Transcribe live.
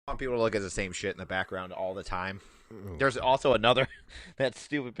people to look at the same shit in the background all the time. There's also another that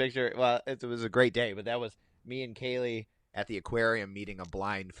stupid picture. Well, it was a great day, but that was me and Kaylee at the aquarium meeting a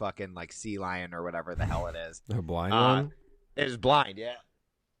blind fucking like sea lion or whatever the hell it is. A blind one? It was blind, yeah.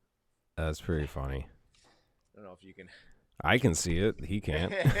 That's pretty funny. I don't know if you can. I can see it. He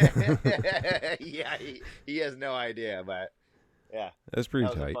can't. Yeah, he has no idea, but yeah, That's pretty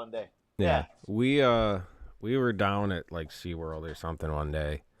that was tight. a fun day. Yeah. We were down at like SeaWorld or something one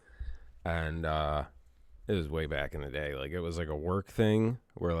day, and it was way back in the day. Like, it was like a work thing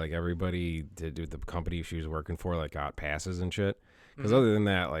where like everybody did the company she was working for like got passes and shit. Because other than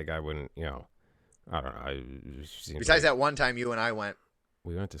that, like I wouldn't, I don't know. Besides that one time you and I went.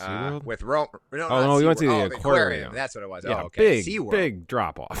 We went to SeaWorld? With Rome. No, we went to the aquarium. That's what it was. Yeah, oh, okay. SeaWorld. Big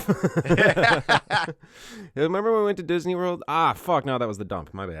drop off. Remember when we went to Disney World? Ah, fuck, no, that was the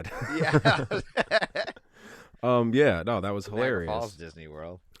dump. My bad. Yeah. Yeah, no, that was hilarious. Niagara Falls, Disney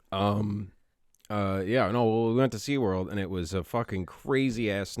World. Yeah, no, well, we went to SeaWorld, and it was a fucking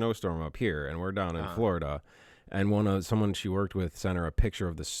crazy-ass snowstorm up here, and we're down in Florida. And someone she worked with sent her a picture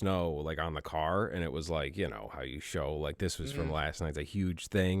of the snow, like, on the car, and it was like, how you show, like, this was from last night's a huge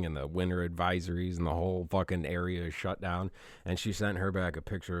thing, and the winter advisories, and the whole fucking area is shut down. And she sent her back a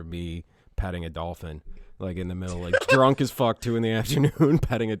picture of me petting a dolphin, like, in the middle, like, drunk as fuck, 2 PM,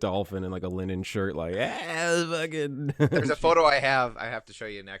 petting a dolphin in, like, a linen shirt, like, fucking... There's a photo I have to show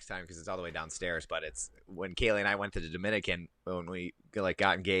you next time, because it's all the way downstairs, but it's when Kaylee and I went to the Dominican, when we, like,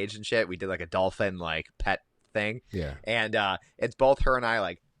 got engaged and shit, we did, like, a dolphin, like, pet thing. Yeah. And it's both her and I,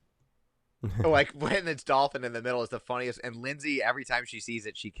 like when it's dolphin in the middle is the funniest. And Lindsay, every time she sees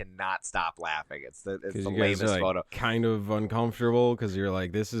it, she cannot stop laughing. It's the lamest like, photo. Kind of uncomfortable because you're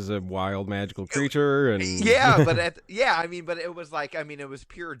like, this is a wild magical creature, and yeah, but but it was like, it was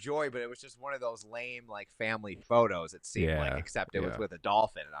pure joy, but it was just one of those lame like family photos. It seemed like, except it was with a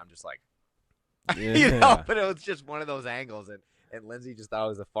dolphin, and I'm just like, but it was just one of those angles, and Lindsay just thought it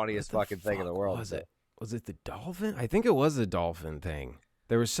was the funniest fucking thing in the world. Was it the dolphin? I think it was the dolphin thing.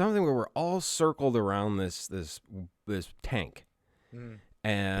 There was something where we're all circled around this tank,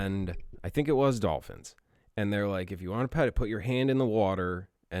 and I think it was dolphins. And they're like, if you want to pet it, put your hand in the water,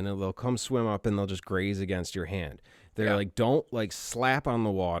 and they'll come swim up, and they'll just graze against your hand. They're like, don't like slap on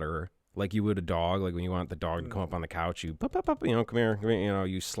the water like you would a dog. Like when you want the dog to come up on the couch, you pop, come here,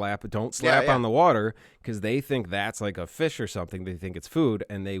 you slap. Don't slap on the water because they think that's like a fish or something. They think it's food,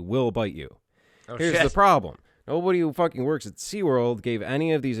 and they will bite you. Here's the problem. Nobody who fucking works at SeaWorld gave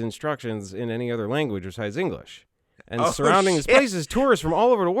any of these instructions in any other language besides English. And surrounding this place is tourists from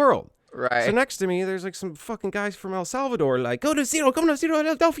all over the world. Right. So next to me, there's like some fucking guys from El Salvador, like, come to Ciudad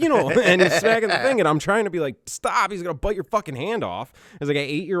del Delfino. And he's smacking the thing, and I'm trying to be like, stop, he's going to bite your fucking hand off. There's like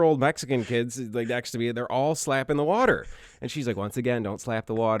 8-year-old Mexican kids like next to me, they're all slapping the water. And she's like, once again, don't slap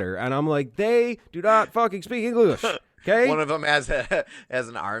the water. And I'm like, they do not fucking speak English. Okay. One of them has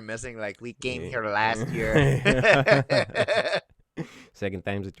an arm missing. Like, we came here last year. Second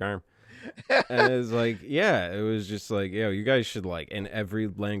time's a charm. And it's like, it was just like, you guys should like in every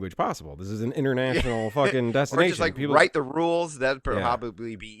language possible. This is an international fucking destination. Or just like write the rules. That'd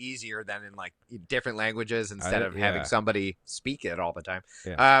probably be easier than in like different languages instead of having somebody speak it all the time.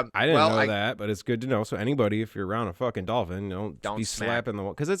 Yeah. I didn't know that, but it's good to know. So anybody, if you're around a fucking dolphin, don't be slapping the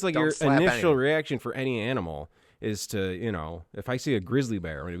wall, because it's like your initial reaction for any animal is to, if I see a grizzly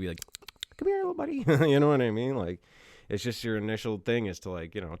bear, I'm going to be like, come here, little buddy. You know what I mean? Like, it's just your initial thing is to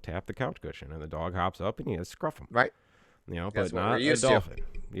like, tap the couch cushion, and the dog hops up and you scruff him. Right. But not a dolphin.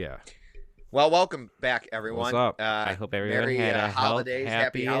 Yeah. Well, welcome back, everyone. What's up? I hope everyone had a holidays,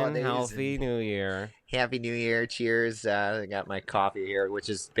 happy holidays, and healthy New Year. Happy New Year. Cheers. I got my coffee here, which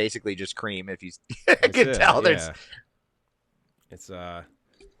is basically just cream, if you can tell. Yeah. It's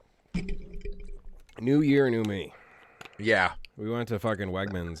New Year, new me. Yeah. We went to fucking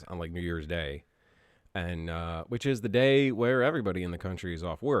Wegmans on like New Year's Day, and which is the day where everybody in the country is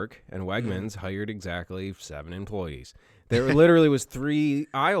off work, and Wegmans hired exactly 7 employees. There literally was 3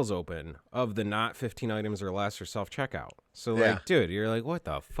 aisles open of the not 15 items or less or self-checkout. So like, dude, you're like, what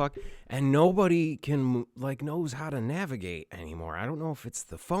the fuck? And nobody knows how to navigate anymore. I don't know if it's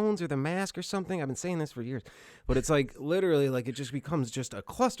the phones or the mask or something. I've been saying this for years, but it's like literally like it just becomes just a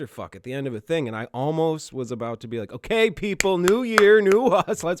clusterfuck at the end of a thing. And I almost was about to be like, okay, people, new year, new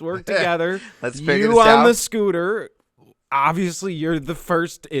us, let's work together. Let's figure this out. You on the scooter. Obviously, you're the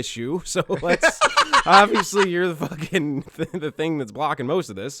first issue, so let's. Obviously, you're the fucking the thing that's blocking most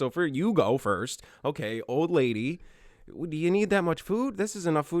of this. So for you, go first. Okay, old lady, do you need that much food? This is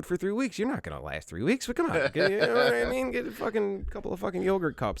enough food for 3 weeks. You're not gonna last 3 weeks. But come on, you know what I mean? Get a fucking couple of fucking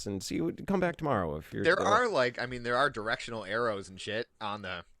yogurt cups and come back tomorrow if you're. There are directional arrows and shit on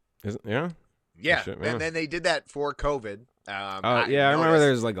the Yeah. Yeah, and then they did that for COVID. I remember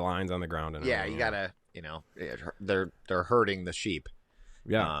there's like lines on the ground. And you gotta, they're herding the sheep.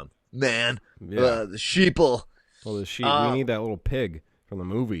 Yeah, the sheeple. Well, the sheep. We need that little pig from the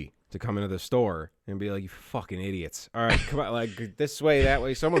movie to come into the store and be like, "You fucking idiots! All right, come on, like this way, that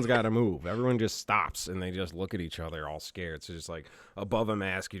way. Someone's got to move." Everyone just stops and they just look at each other, all scared. So just like above a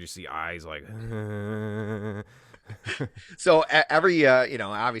mask, you just see eyes like. So every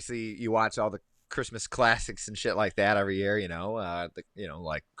obviously you watch all the Christmas classics and shit like that every year,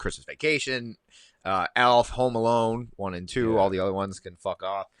 like Christmas Vacation, Elf, Home Alone 1 and 2, all the other ones can fuck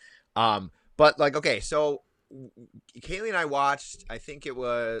off. But like, okay, so Kaylee and I watched, I think it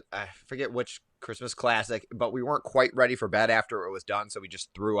was, I forget which Christmas classic, but we weren't quite ready for bed after it was done, so we just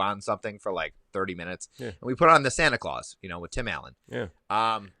threw on something for like 30 minutes, and we put on the Santa Claus, with Tim Allen.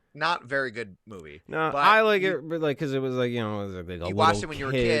 Yeah. Not very good movie. No, but I like it, but like because it was like it was like a you watched it when you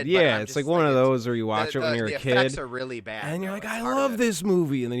were a kid. Yeah, it's like one of those where you watch it when you're a kid. The effects are really bad, and you're like, I love this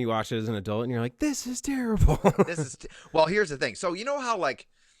movie, and then you watch it as an adult, and you're like, this is terrible. Well, here's the thing. So you know how like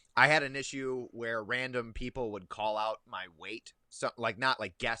I had an issue where random people would call out my weight, so like not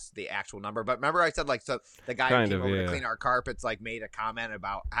like guess the actual number, but remember I said like so the guy who came over to clean our carpets like made a comment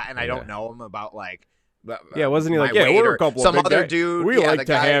about, and I don't know him about like. Wasn't he like, we're a couple some of big other guys. dude. We like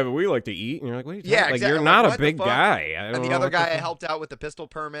to eat. And you're like, what are you talking about? Exactly. You're not a big guy. And the other guy I helped out with the pistol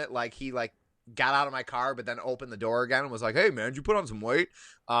permit, like he like got out of my car, but then opened the door again and was like, hey man, did you put on some weight?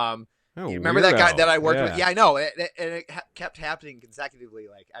 You remember that guy that I worked with? Yeah, I know. It kept happening consecutively.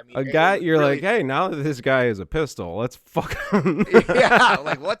 Like, I mean, you're really... like, hey, now that this guy is a pistol, let's fuck him. Yeah,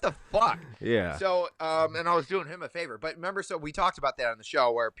 like what the fuck? Yeah. So, and I was doing him a favor, but remember, so we talked about that on the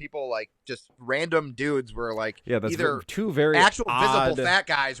show where people like just random dudes were like, that's either two very actual odd... visible fat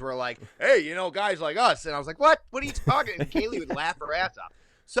guys were like, hey, guys like us, and I was like, what? What are you talking? And Kaylee would laugh her ass off.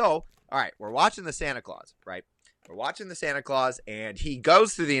 So, all right, we're watching the Santa Claus, right? We're watching the Santa Claus, and he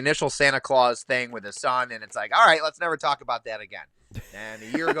goes through the initial Santa Claus thing with his son, and it's like, all right, let's never talk about that again. And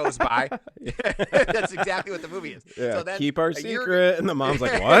a year goes by. That's exactly what the movie is. Yeah, so then keep our secret. And the mom's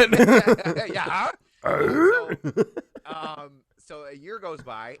like, what? Yeah. So a year goes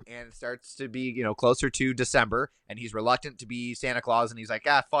by, and it starts to be, closer to December, and he's reluctant to be Santa Claus, and he's like,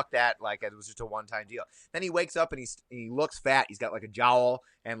 fuck that. Like, it was just a one-time deal. Then he wakes up, and he looks fat. He's got, like, a jowl,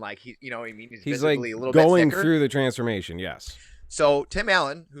 and, like, he's like a little going bit thicker. Through the transformation, yes. So Tim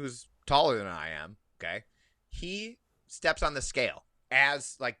Allen, who's taller than I am, okay, he steps on the scale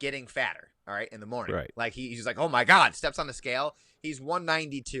as, like, getting fatter, all right, in the morning. Right. Like, he's like, oh, my God, steps on the scale. He's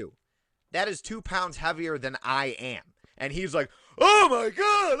 192. That is 2 pounds heavier than I am. And he's like, oh, my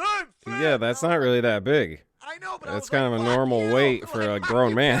God, I'm fat. Yeah, that's not really that big. I know, but that's kind of a normal weight for a like,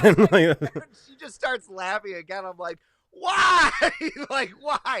 grown man. She just starts laughing again. I'm like, why? Like,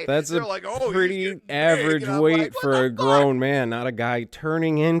 why? That's They're a like, pretty average weight for a grown man, not a guy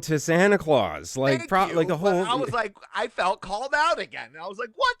turning into Santa Claus. Like, like the whole. I was like, I felt called out again. And I was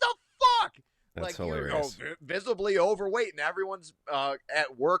like, what the fuck? That's like, hilarious. You're visibly overweight, and everyone's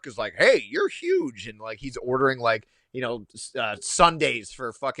at work is like, hey, you're huge. And like, he's ordering like, Sundays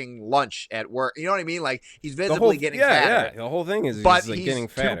for fucking lunch at work. You know what I mean? Like, he's visibly getting fatter. Yeah, the whole thing is he's like getting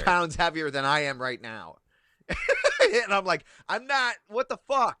fatter. 2 pounds heavier than I am right now. And I'm like, I'm not. What the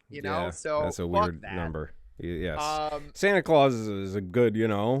fuck? So that's a weird number. Yes. Santa Claus is a good,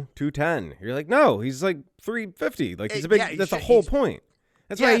 210. You're like, no, he's like 350. Like, he's a big. That's the whole point.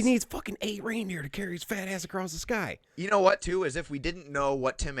 That's why he needs fucking 8 reindeer to carry his fat ass across the sky. You know what? Too is if we didn't know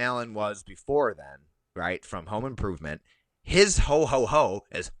what Tim Allen was before then. Right, from Home Improvement, his ho ho ho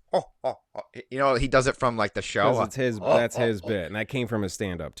is ho ho ho. He does it from like the show. It's his. That's his bit, and that came from his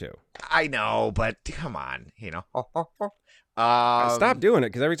stand up too. I know, but come on, ho ho ho. Stop doing it,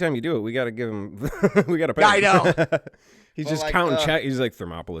 because every time you do it, we got to give him. We got to pay. I know. He's just counting check. He's like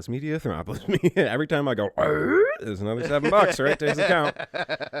Thermopolis Media. Every time I go, there's another $7, right? There's the count.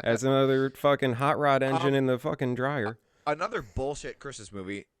 That's another fucking hot rod engine in the fucking dryer. Another bullshit Christmas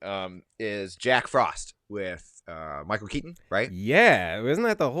movie is Jack Frost with Michael Keaton, right? Yeah. Isn't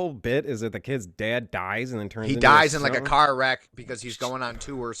that the whole bit? Is that the kid's dad dies and then turns into He dies in like a car wreck because he's going on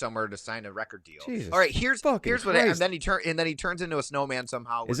tour somewhere to sign a record deal. Jesus. All right, here's what and then he turns into a snowman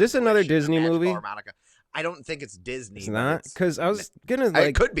somehow. Is this another Disney movie? Harmonica. I don't think it's Disney. It's not? Because I was gonna like.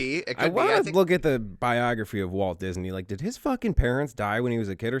 It could be. I want to look at the biography of Walt Disney. Like, did his fucking parents die when he was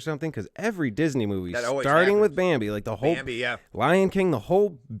a kid or something? Because every Disney movie, starting with Bambi, like the whole Lion King, the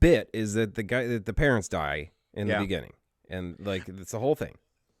whole bit is that the parents die in the beginning, and like it's the whole thing.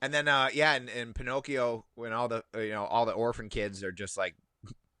 And then in Pinocchio, when all the all the orphan kids are just like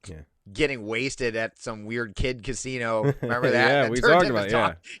getting wasted at some weird kid casino. Remember that? Yeah, that we talked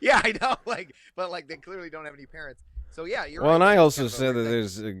about Yeah, I know. But they clearly don't have any parents. So yeah, you're well, right. And I also said that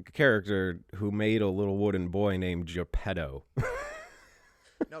there's a character who made a little wooden boy named Geppetto.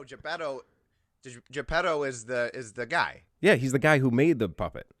 No, Geppetto is the guy. Yeah, he's the guy who made the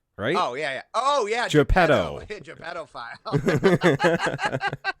puppet, right? Oh yeah. Geppetto. Geppetto file.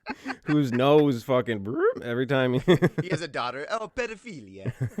 Whose nose fucking every time he has a daughter. Oh,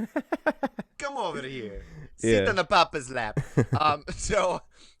 pedophilia. Come over here. Sit on the papa's lap. So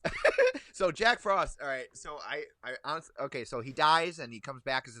Jack Frost. All right. So I honestly, okay. So he dies and he comes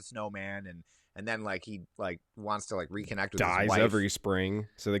back as a snowman and then he wants to reconnect with his wife. Dies every spring,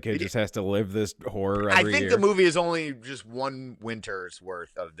 so the kid just has to live this horror every year. I think the movie is only just one winter's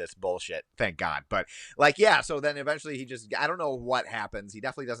worth of this bullshit. Thank God. But yeah. So then eventually I don't know what happens. He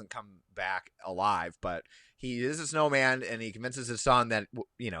definitely doesn't come back alive, but he is a snowman and he convinces his son that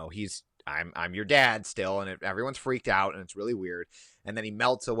I'm your dad still, and everyone's freaked out and it's really weird. And then he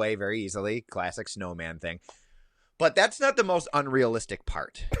melts away very easily. Classic snowman thing. But that's not the most unrealistic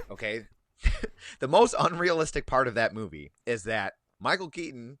part. Okay. The most unrealistic part of that movie is that Michael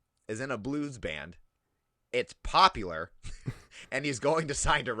Keaton is in a blues band. It's popular, and he's going to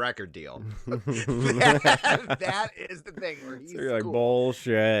sign a record deal. that is the thing where he's so cool.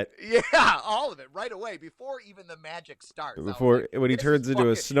 Bullshit. Yeah, all of it right away before even the magic starts. When he turns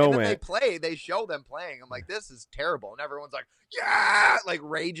into a snowman. And then they show them playing. I'm like, this is terrible, and everyone's like, yeah,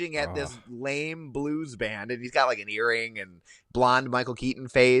 raging at this lame blues band, and he's got an earring and blonde Michael Keaton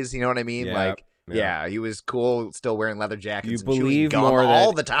phase. You know what I mean? Yeah. Yeah, he was cool, still wearing leather jackets. You and believe gum more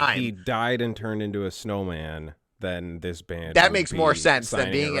all that the time. He died and turned into a snowman than this band. That makes more sense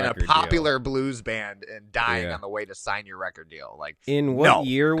than being in a popular blues band and dying on the way to sign your record deal. In what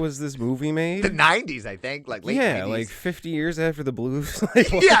year was this movie made? The 90s, I think. Late 90s. 50 years after the blues.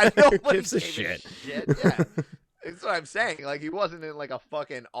 Yeah, nobody gives a shit. Yeah. That's what I'm saying. He wasn't in a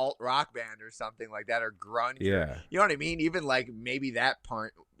fucking alt rock band or something like that, or grunge. Yeah. You know what I mean? Even maybe that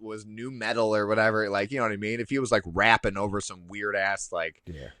part was new metal or whatever. You know what I mean? If he was rapping over some weird ass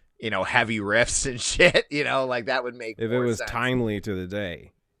heavy riffs and shit, that would make if more it was sense. Timely to the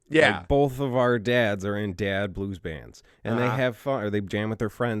day. Yeah. Both of our dads are in dad blues bands, and they have fun, or they jam with their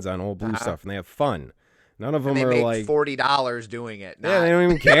friends on old blues stuff, and they have fun. None of them and are they make $40 doing it. Yeah, they don't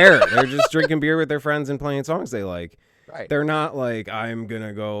even care. They're just drinking beer with their friends and playing songs they like. Right. They're not I'm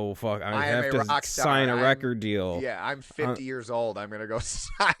gonna go fuck. I have to sign a record deal. Yeah, I'm 50 years old. I'm gonna go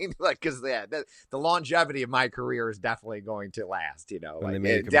sign because the longevity of my career is definitely going to last. It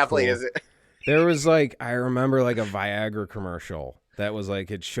definitely is. There was I remember a Viagra commercial that was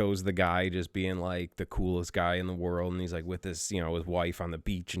it shows the guy just being the coolest guy in the world, and he's with his his wife on the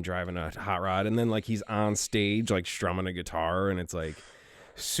beach and driving a hot rod, and then he's on stage strumming a guitar, and it's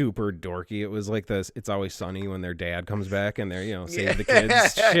super dorky. It was this It's Always Sunny when their dad comes back and they're save the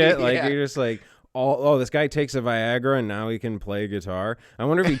kids shit. You're just this guy takes a Viagra and now he can play guitar. I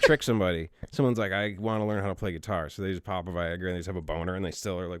wonder if he tricks somebody. Someone's I want to learn how to play guitar, so they just pop a Viagra and they just have a boner, and they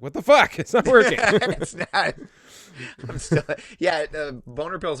still are what the fuck? It's not working. It's not. I'm still. Yeah,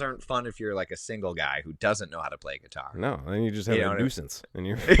 boner pills aren't fun if you're a single guy who doesn't know how to play guitar. No, then you just have a nuisance, and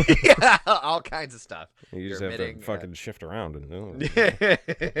you're yeah, all kinds of stuff. You just have to fucking shift around and.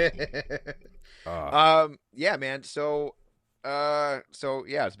 Yeah, man. So yeah,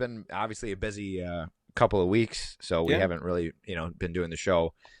 it's been obviously a busy couple of weeks, so we haven't really been doing the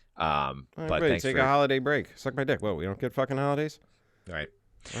show. But thanks take a holiday break. Suck my dick. What, we don't get fucking holidays? Right.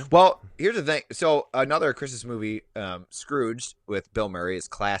 Well, here's the thing. So another Christmas movie, Scrooge with Bill Murray, is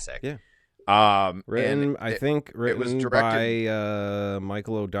classic. Yeah. Written by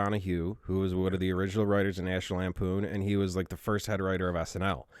Michael O'Donoghue, who was one of the original writers of National Lampoon, and he was the first head writer of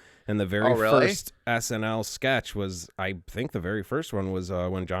SNL. And the very first SNL sketch was, I think the very first one was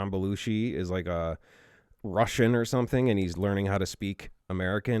when John Belushi is a Russian or something, and he's learning how to speak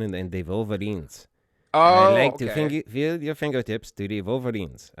American, and then the Wolverines. Oh, I like to feel your fingertips to the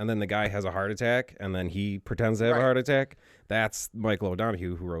Wolverines. And then the guy has a heart attack, and then he pretends to have a heart attack. That's Michael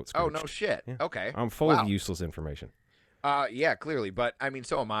O'Donoghue who wrote Scrooge. Oh, no shit. Yeah. Okay. I'm full of useless information. Yeah, clearly. But, I mean,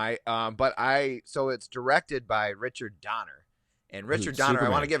 so am I. So it's directed by Richard Donner. And Richard Donner, Superman.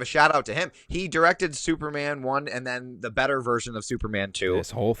 I want to give a shout out to him. He directed Superman 1 and then the better version of Superman 2.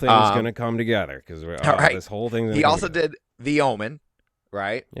 This whole thing is going to come together because this whole thing. He also did The Omen,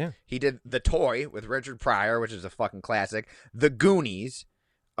 right? Yeah. He did The Toy with Richard Pryor, which is a fucking classic. The Goonies,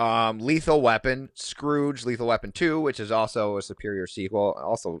 Lethal Weapon, Scrooge, Lethal Weapon 2, which is also a superior sequel.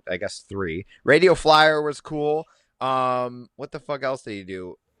 Also, I guess 3. Radio Flyer was cool. What the fuck else did he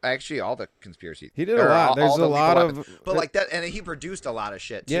do? actually all the conspiracy. He did a lot. There's a lot of, but like that, and he produced a lot of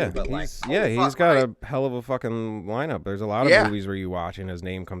shit too. Yeah, but he's got a hell of a fucking lineup. There's a lot of movies where you watch and his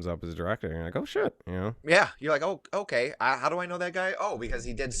name comes up as a director, and you're like, oh shit, you know? Yeah, you're like, oh, okay. How do I know that guy? Oh, because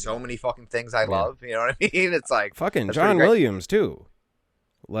he did so many fucking things I love. You know what I mean? It's like fucking John Williams too.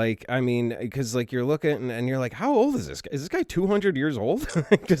 Like, I mean, because like you're looking and you're like, how old is this guy? Is this guy 200 years old?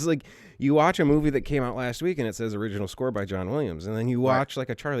 Because like you watch a movie that came out last week and it says original score by John Williams, and then you watch like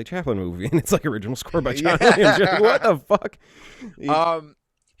a Charlie Chaplin movie and it's like original score by John Williams. You're like, what the fuck?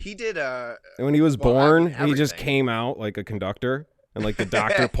 He did when he was born, he just came out like a conductor. And like the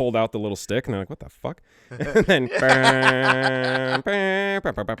doctor pulled out the little stick, and they're like, "What the fuck?" And then, damn,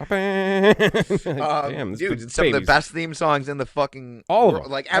 dude, some of the best theme songs in the fucking all of them,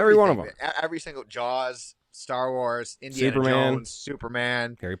 like every one of them, every single Jaws, Star Wars, Indiana Jones,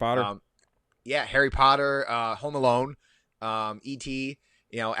 Superman, Harry Potter, Harry Potter, Home Alone, E.T.,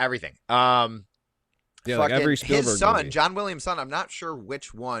 you know, everything. Like every Spielberg his son, movie. John Williams' son. I'm not sure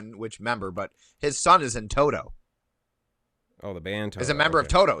which member, but his son is in Toto. Oh, the band Toto. Is a member of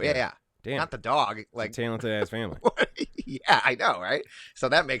Toto. Yeah. Damn. Not the dog. Like talented ass family. Yeah, I know, right? So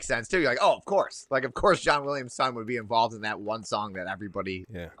that makes sense too. You're like, oh, of course. Like, of course, John Williams' son would be involved in that one song that everybody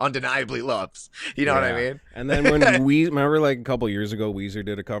undeniably loves. You know what I mean? And then when we remember, like a couple years ago, Weezer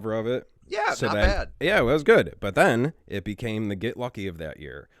did a cover of it. Yeah, so not bad. Yeah, it was good. But then it became the Get Lucky of that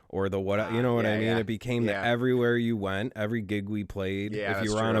year, or the what? You know what I mean? It became the everywhere you went, every gig we played. Yeah, if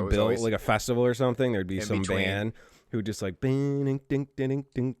you were on a bill, like a festival or something, there'd be some band who just like ding ding ding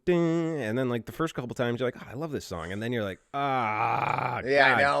ding ding, and then like the first couple times you're like, oh, I love this song, and then you're like, God,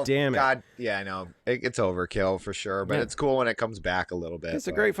 I know, damn it, God, yeah, I know, it's overkill for sure, but it's cool when it comes back a little bit. It's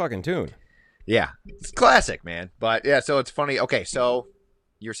a great fucking tune. Yeah, it's classic, man. But yeah, so it's funny. Okay, so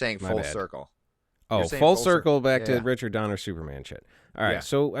you're saying full circle. Oh, full circle back to Richard Donner Superman shit. All right,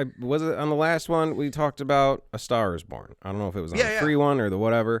 so was it on the last one we talked about A Star Is Born? I don't know if it was on the free one or the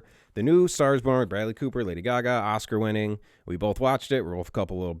whatever. The new Star Is Born with Bradley Cooper, Lady Gaga, Oscar winning. We both watched it. We're both a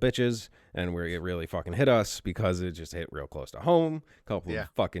couple little bitches, and it really fucking hit us because it just hit real close to home. A couple of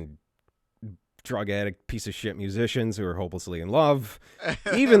fucking drug addict piece of shit musicians who are hopelessly in love.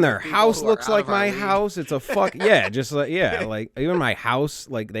 Even their house looks like my house. It's a just like like even my house,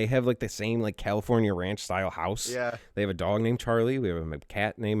 like they have like the same like California ranch style house. Yeah. They have a dog named Charlie. We have a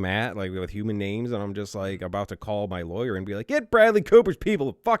cat named Matt, like with human names, and I'm just like about to call my lawyer and be like, get Bradley Cooper's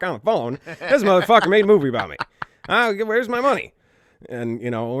people the fuck on the phone. This motherfucker made a movie about me. Where's my money? And, you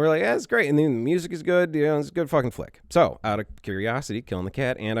know, we're like, yeah, it's great. And then the music is good. You know, it's a good fucking flick. So, out of curiosity, killing the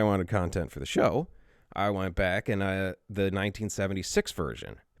cat, and I wanted content for the show, I went back and the 1976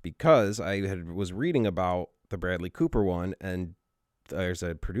 version because I was reading about the Bradley Cooper one, and there's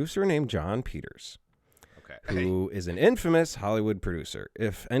a producer named John Peters, who is an infamous Hollywood producer.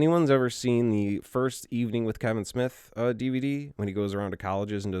 If anyone's ever seen the First Evening with Kevin Smith DVD, when he goes around to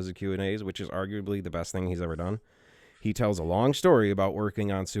colleges and does the Q&As, which is arguably the best thing he's ever done, he tells a long story about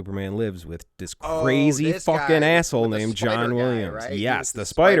working on Superman Lives with this crazy fucking asshole named John Williams. Right? Yes, the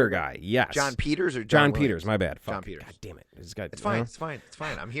spider guy. Yes. John Peters or John Peters, my bad. John Peters. God damn it. This guy, it's fine. It's fine.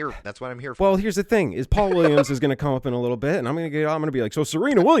 I'm here. That's what I'm here for. Well, here's the thing: is Paul Williams is going to come up in a little bit, and I'm going to be like, so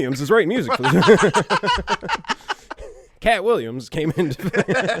Serena Williams is writing music for this. Cat Williams came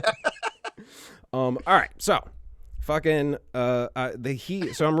into. All right, so. Fucking so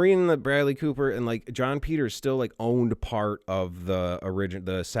I'm reading the Bradley Cooper, and like John Peters still like owned part of the original,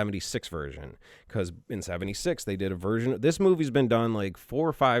 the 76 version, because in 76 they did a version. This movie's been done like 4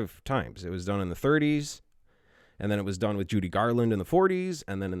 or 5 times. It was done in the 30s, and then it was done with Judy Garland in the 40s,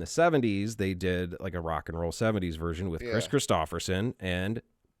 and then in the 70s they did like a rock and roll 70s version with Chris Christopherson and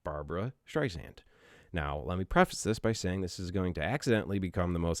Barbara Streisand. Now, let me preface this by saying this is going to accidentally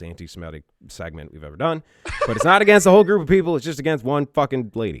become the most anti-Semitic segment we've ever done, but it's not against the whole group of people. It's just against one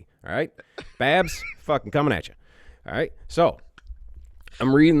fucking lady. All right, Babs, fucking coming at you. All right, so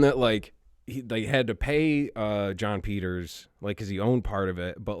I'm reading that like they had to pay John Peters like because he owned part of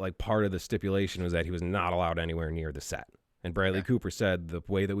it, but like part of the stipulation was that he was not allowed anywhere near the set. And Bradley Cooper said the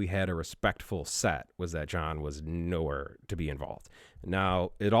way that we had a respectful set was that John was nowhere to be involved.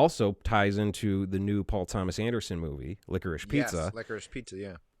 Now, it also ties into the new Paul Thomas Anderson movie, Licorice Pizza. Yes, Licorice Pizza,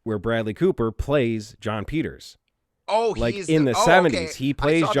 yeah. Where Bradley Cooper plays John Peters. Oh, like in the 70s, okay. He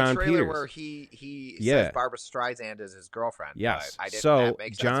plays John Peters. Where he says Barbara Streisand is his girlfriend. Yes. So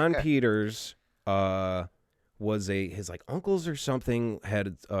John Peters was his like uncles or something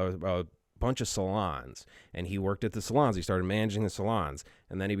had a bunch of salons, and he worked at the salons. He started managing the salons,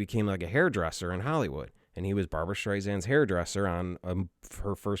 and then he became like a hairdresser in Hollywood, and he was Barbara Streisand's hairdresser on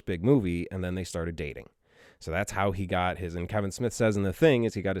her first big movie, and then they started dating. So that's how he got his, and Kevin Smith says in The Thing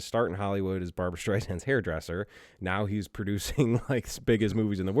is he got his start in Hollywood as Barbra Streisand's hairdresser. Now he's producing like the biggest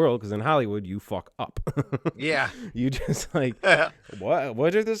movies in the world because in Hollywood you fuck up. Yeah. You just like,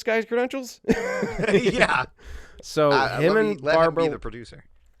 what are this guy's credentials? Yeah. So let him be the producer.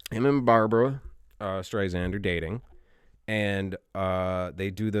 Him and Barbra Streisand are dating. And they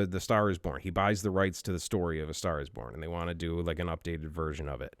do the Star is Born. He buys the rights to the story of A Star is Born, and they want to do like an updated version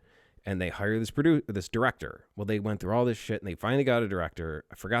of it. And they hire this director. Well, they went through all this shit, and they finally got a director.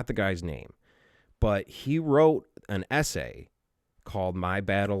 I forgot the guy's name. But he wrote an essay called My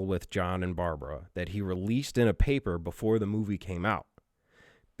Battle with John and Barbara that he released in a paper before the movie came out.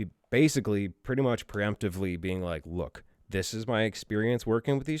 Basically, pretty much preemptively being like, look, this is my experience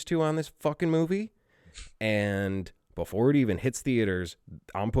working with these two on this fucking movie. And before it even hits theaters,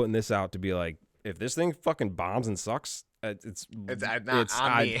 I'm putting this out to be like, if this thing fucking bombs and sucks,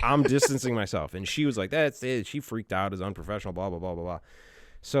 I'm distancing myself. And she was like, that's it. She freaked out, is unprofessional, blah, blah, blah, blah, blah.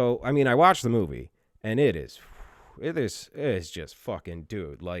 So, I mean, I watched the movie, and it is just fucking,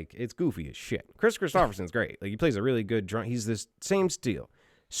 dude, like, it's goofy as shit. Chris Christopherson's great. Like, he plays a really good drunk. He's this same steel.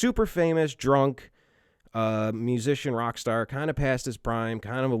 Super famous, drunk, musician, rock star, kind of past his prime,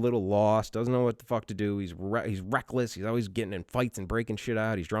 kind of a little lost, doesn't know what the fuck to do. He's reckless. He's always getting in fights and breaking shit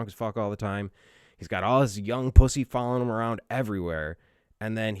out. He's drunk as fuck all the time. He's got all this young pussy following him around everywhere.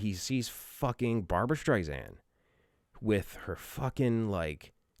 And then he sees fucking Barbra Streisand with her fucking,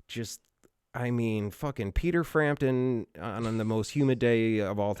 like, just, I mean, fucking Peter Frampton on the most humid day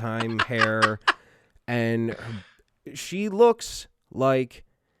of all time hair. And she looks like,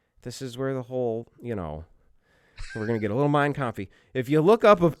 this is where the whole, you know, we're going to get a little mind comfy. If you look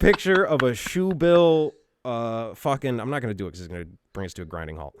up a picture of a shoebill, fucking, I'm not going to do it because it's going to bring us to a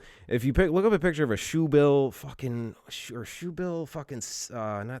grinding halt. If you look up a picture of a shoebill fucking, or shoebill fucking,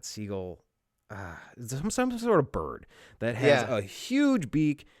 not seagull, some sort of bird that has a huge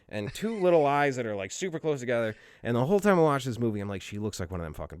beak and two little eyes that are like super close together. And the whole time I watch this movie, I'm like, she looks like one of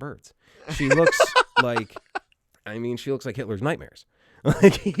them fucking birds. She looks like, I mean, she looks like Hitler's nightmares.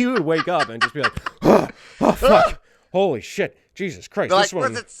 Like, he would wake up and just be like, oh fuck, holy shit, Jesus Christ. They're this like,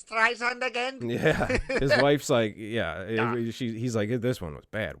 one... was it Streisand again? Yeah. His wife's like, he's like, this one was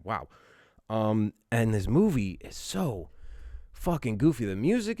bad. Wow. And this movie is so fucking goofy. The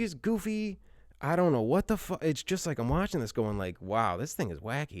music is goofy. I don't know what the fuck. It's just like I'm watching this going like, wow, this thing is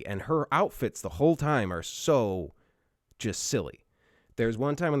wacky. And her outfits the whole time are so just silly. There's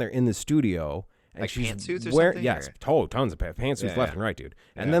one time when they're in the studio and like she's pantsuits or something? Yes, tons of pantsuits left and right, dude.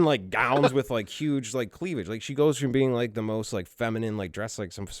 And then like gowns with like huge like cleavage. Like she goes from being like the most like feminine, like dressed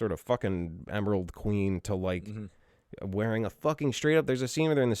like some sort of fucking emerald queen to like wearing a fucking straight up. There's a scene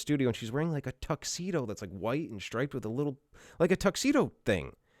where they're in the studio and she's wearing like a tuxedo that's like white and striped with a little like a tuxedo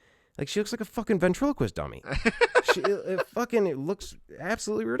thing. Like she looks like a fucking ventriloquist dummy. It looks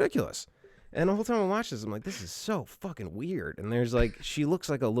absolutely ridiculous. And the whole time I watch this, I'm like, this is so fucking weird. And there's like, she looks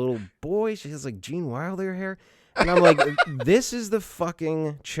like a little boy. She has like Gene Wilder hair. And I'm like, this is the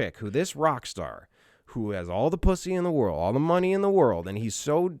fucking chick this rock star who has all the pussy in the world, all the money in the world. And he's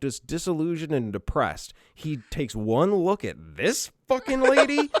so disillusioned and depressed. He takes one look at this fucking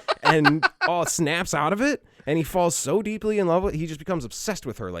lady and snaps out of it. And he falls so deeply in love with he just becomes obsessed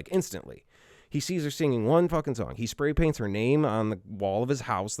with her like instantly. He sees her singing one fucking song. He spray paints her name on the wall of his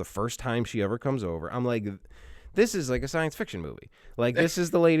house the first time she ever comes over. I'm like, this is like a science fiction movie. Like, this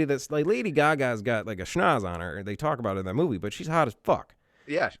is the lady that's like, Lady Gaga's got like a schnoz on her. They talk about it in that movie, but she's hot as fuck.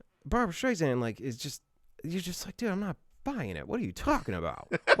 Yeah. Barbra Streisand, like, is just, you're just like, dude, I'm not buying it. What are you talking about?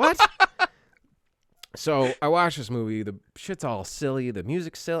 What? So I watched this movie. The shit's all silly. The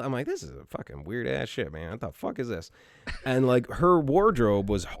music's silly. I'm like, this is a fucking weird ass shit, man. What the fuck is this? And like, her wardrobe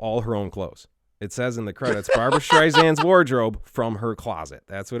was all her own clothes. It says in the credits, Barbra Streisand's wardrobe from her closet.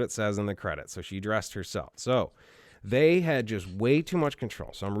 That's what it says in the credits. So she dressed herself. So they had just way too much control.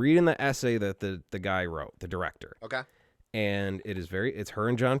 So I'm reading the essay that the guy wrote, the director. Okay. And it's her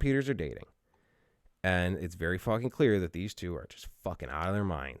and John Peters are dating. And it's very fucking clear that these two are just fucking out of their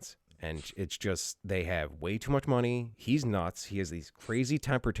minds. And it's just, they have way too much money. He's nuts. He has these crazy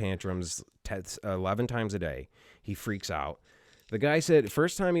temper tantrums 11 times a day. He freaks out. The guy said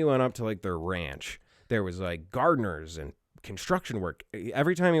first time he went up to like their ranch, there was like gardeners and construction work.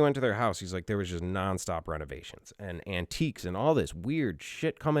 Every time he went to their house, he's like, there was just nonstop renovations and antiques and all this weird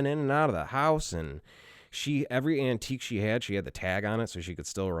shit coming in and out of the house. And every antique she had the tag on it so she could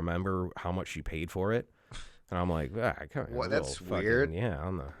still remember how much she paid for it. And I'm like, what? That's weird. Yeah,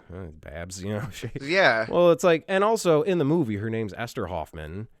 on the Babs, you know. Yeah. Well, it's like, and also in the movie, her name's Esther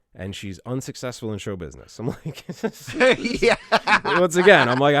Hoffman. and she's unsuccessful in show business. I'm like, yeah. Once again,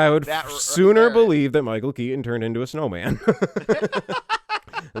 I'm like, I would sooner believe that Michael Keaton turned into a snowman.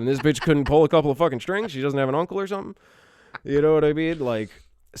 And this bitch couldn't pull a couple of fucking strings. She doesn't have an uncle or something. You know what I mean? Like,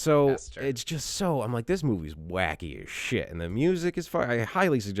 so it's just so, I'm like, this movie's wacky as shit. And the music is fun. I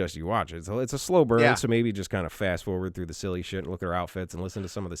highly suggest you watch it. It's a slow burn, so maybe just kind of fast forward through the silly shit and look at her outfits and listen to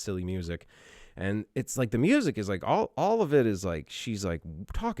some of the silly music. And it's like the music is like all of it is like she's like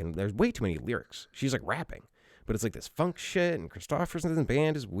talking. There's way too many lyrics. She's like rapping, but it's like this funk shit. And Kristofferson's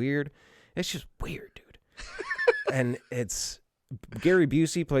band is weird. It's just weird, dude. And it's Gary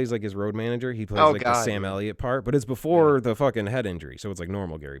Busey plays like his road manager. He plays the Sam Elliott part, but it's before the fucking head injury, so it's like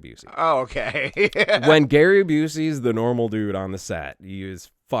normal Gary Busey. Oh, okay. When Gary Busey's the normal dude on the set, he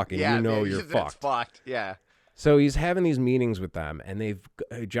is fucking. You're fucked. It's fucked. Yeah. So he's having these meetings with them, and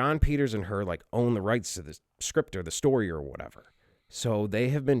John Peters and her like own the rights to the script or the story or whatever. So they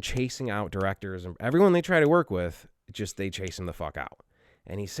have been chasing out directors and everyone they try to work with. They chase him the fuck out.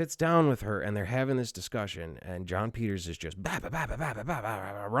 And he sits down with her, and they're having this discussion, and John Peters is just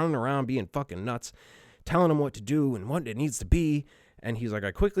running around being fucking nuts, telling him what to do and what it needs to be. And he's like,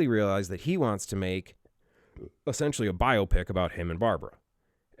 I quickly realized that he wants to make essentially a biopic about him and Barbara.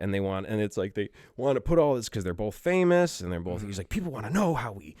 And it's like they want to put all this because they're both famous, and they're both. He's like, people want to know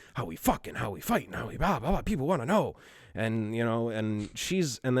how we fuck and how we fight and how we blah blah blah. People want to know, and and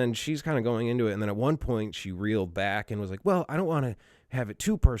she's kind of going into it, and then at one point she reeled back and was like, well, I don't want to have it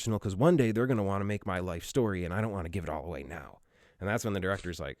too personal because one day they're gonna want to make my life story, and I don't want to give it all away now. And that's when the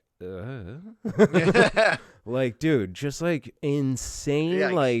director's like, like, dude, just like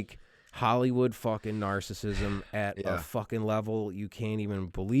insane, like Hollywood fucking narcissism at a fucking level you can't even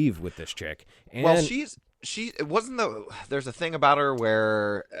believe with this chick. And well, there's a thing about her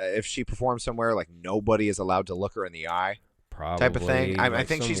where if she performs somewhere, like nobody is allowed to look her in the eye. Probably, type of thing. I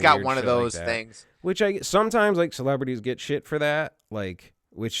think she's got one of those things. Which sometimes like celebrities get shit for that, like,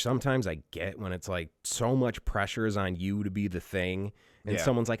 which sometimes I get when it's like so much pressure is on you to be the thing. And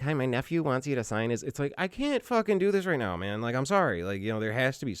someone's like, hi, my nephew wants you to sign his. It's like, I can't fucking do this right now, man. Like, I'm sorry. Like, there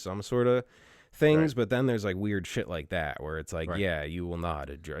has to be some sort of things, but then there's like weird shit like that where it's like, you will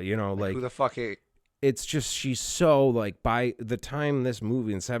not address, like who the fuck? It's just, she's so like, by the time this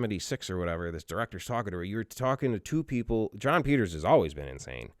movie in 76 or whatever, this director's talking to her, you're talking to two people. John Peters has always been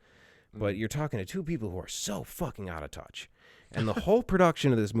insane, but you're talking to two people who are so fucking out of touch. And the whole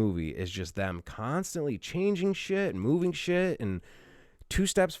production of this movie is just them constantly changing shit and moving shit and 2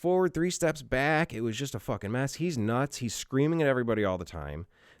 steps forward, 3 steps back. It was just a fucking mess. He's nuts. He's screaming at everybody all the time.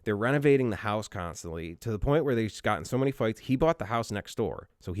 They're renovating the house constantly to the point where they've gotten so many fights. He bought the house next door,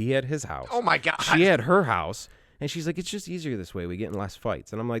 so he had his house. Oh, my God. She had her house, and she's like, it's just easier this way. We get in less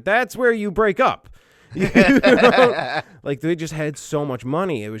fights. And I'm like, that's where you break up. Like, they just had so much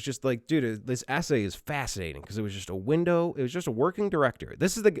money. It was just like, dude, this essay is fascinating because it was just a window. It was just a working director.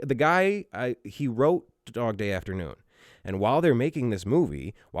 This is the guy, he wrote Dog Day Afternoon. And while they're making this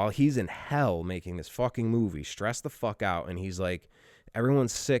movie, while he's in hell making this fucking movie, stressed the fuck out, and he's like,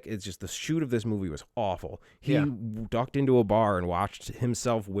 everyone's sick. It's just the shoot of this movie was awful. He ducked into a bar and watched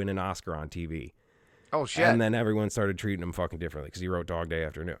himself win an Oscar on TV. Oh, shit. And then everyone started treating him fucking differently because he wrote Dog Day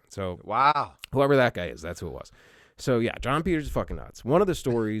Afternoon. So, wow. Whoever that guy is, that's who it was. So, yeah, John Peters is fucking nuts. One of the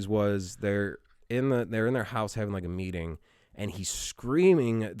stories was they're in their house having like a meeting, and he's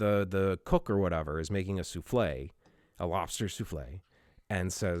screaming, the cook or whatever is making a souffle, a lobster souffle,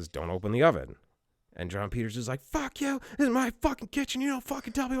 and says, don't open the oven. And John Peters is like, fuck you, this is my fucking kitchen, you don't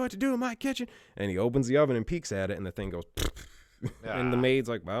fucking tell me what to do in my kitchen. And he opens the oven and peeks at it, and the thing goes, and the maid's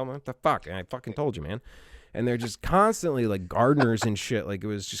like, well, what the fuck? I fucking told you, man. And they're just constantly like gardeners and shit. Like, it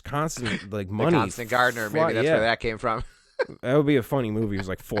was just constant like money. The constant gardener, maybe that's where that came from. That would be a funny movie. It was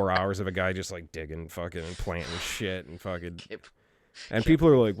like 4 hours of a guy just like digging fucking and planting shit and fucking. And people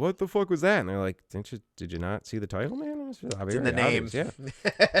are like, what the fuck was that? And they're like, did you not see the title, man? It's in the name. Yeah.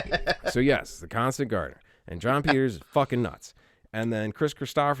 So, yes, the constant gardener. And John Peters is fucking nuts. And then Chris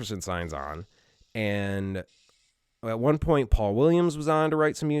Kristofferson signs on. And at one point, Paul Williams was on to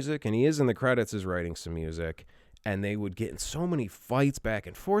write some music. And he is in the credits as writing some music. And they would get in so many fights back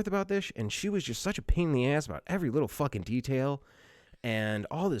and forth about this. And she was just such a pain in the ass about every little fucking detail. And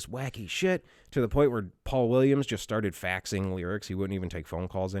all this wacky shit to the point where Paul Williams just started faxing lyrics. He wouldn't even take phone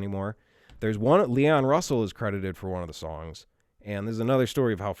calls anymore. There's one, Leon Russell is credited for one of the songs. And there's another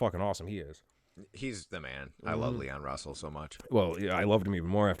story of how fucking awesome he is. He's the man. I love Leon Russell so much. Well, yeah, I loved him even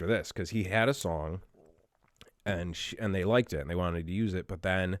more after this because he had a song and they liked it and they wanted to use it. But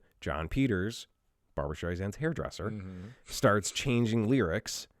then John Peters, Barbra Streisand's hairdresser, starts changing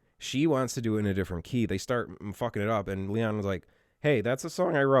lyrics. She wants to do it in a different key. They start fucking it up. And Leon was like, hey, that's a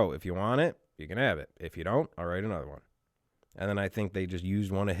song I wrote. If you want it, you can have it. If you don't, I'll write another one. And then I think they just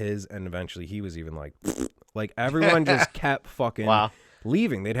used one of his, and eventually he was even like everyone just kept fucking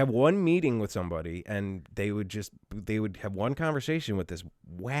leaving. They'd have one meeting with somebody, and they would have one conversation with this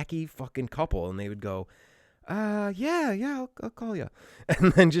wacky fucking couple, and they would go, yeah, I'll call you,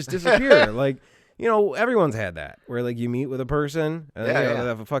 and then just disappear. Like, you know, everyone's had that where like you meet with a person, and they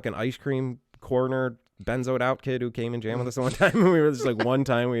have a fucking ice cream corner benzoed out kid who came and jammed with us one time, and we were just like, one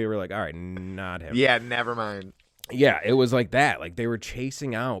time we were like, all right, not him. Yeah, never mind. Yeah, it was like that. Like they were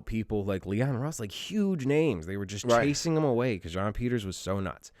chasing out people like Leon Russ, like huge names. They were just chasing them away because John Peters was so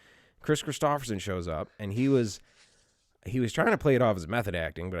nuts. Chris Christopherson shows up, and he was trying to play it off as method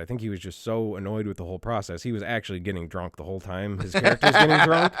acting, but I think he was just so annoyed with the whole process. He was actually getting drunk the whole time. His character was getting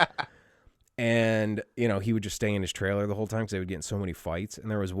drunk. And, you know, he would just stay in his trailer the whole time because they would get in so many fights. And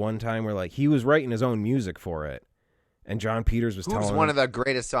there was one time where, like, he was writing his own music for it. And John Peters was telling him. Who's one of the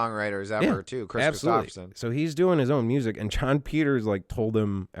greatest songwriters ever, too, Chris Christopherson. So he's doing his own music. And John Peters, like, told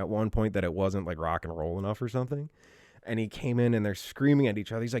him at one point that it wasn't, like, rock and roll enough or something. And he came in and they're screaming at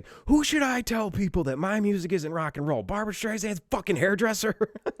each other. He's like, who should I tell people that my music isn't rock and roll? Barbra Streisand's fucking hairdresser.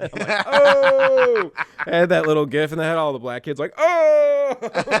 I'm like, oh! I had that little gif, and they had all the black kids like, oh!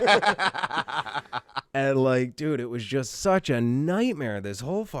 And like, dude, it was just such a nightmare. This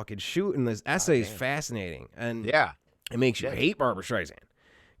whole fucking shoot, and this essay is fascinating. And it makes you hate Barbra Streisand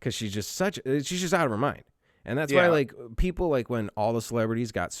because she's just out of her mind. And that's why, like, people, like, when all the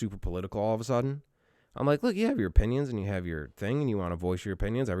celebrities got super political all of a sudden, I'm like, look, you have your opinions and you have your thing and you want to voice your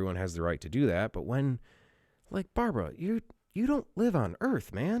opinions. Everyone has the right to do that. But when, like, Barbara, you don't live on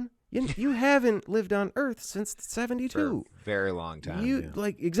Earth, man. You haven't lived on Earth since 72. For a very long time.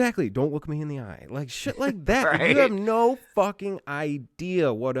 Like, exactly. Don't look me in the eye. Like, shit like that. Right? You have no fucking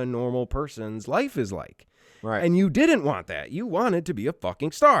idea what a normal person's life is like. Right. And you didn't want that. You wanted to be a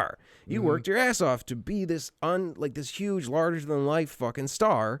fucking star. You worked your ass off to be this this huge, larger than life fucking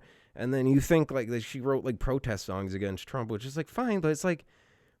star. And then you think like that she wrote like protest songs against Trump, which is like fine, but it's like,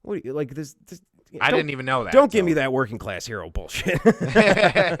 what like this I didn't even know that. Don't give me that working class hero bullshit. Like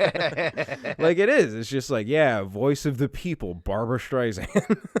it is. It's just like, yeah, voice of the people, Barbra Streisand.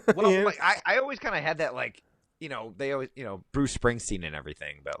 Well, like I always kind of had that, like, you know, they always, you know, Bruce Springsteen and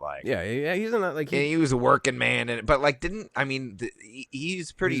everything, but like, yeah, he's not like he was a working man, but like,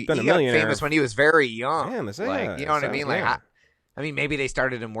 he's pretty. He got millionaire. famous when he was very young. Yeah, like, you know what I mean? Like, I mean, maybe they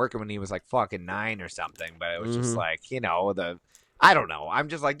started him working when he was like fucking 9 or something, but it was just like, you know, I don't know. I'm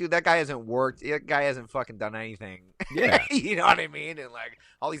just like, dude, that guy hasn't worked. That guy hasn't fucking done anything. Yeah. You know what I mean? And like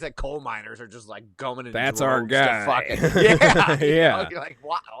all these like coal miners are just like gumming in. That's our guy. Yeah. Yeah. You're like,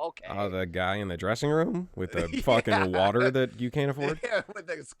 wow, okay. Oh, the guy in the dressing room with the fucking water that you can't afford? Yeah, with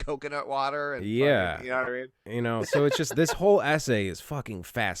this coconut water. And yeah. Fucking, you know what I mean? You know, so it's just, this whole essay is fucking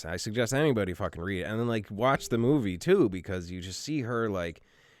fascinating. I suggest anybody fucking read it. And then like watch the movie too, because you just see her like,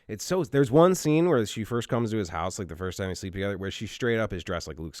 there's one scene where she first comes to his house, like the first time they sleep together, where she straight up is dressed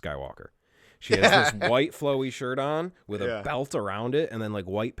like Luke Skywalker. She has this white flowy shirt on with a belt around it, and then like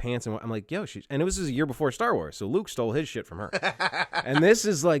white pants. And I'm like, yo, and it was a year before Star Wars, so Luke stole his shit from her. And this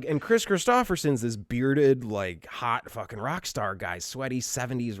is like, and Chris Christopherson's this bearded, like hot fucking rock star guy, sweaty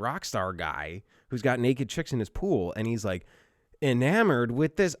 70s rock star guy who's got naked chicks in his pool, and he's like enamored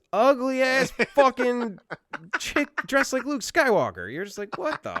with this ugly ass fucking chick dressed like Luke Skywalker. You're just like,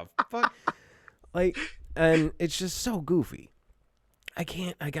 what the fuck? Like, and it's just so goofy.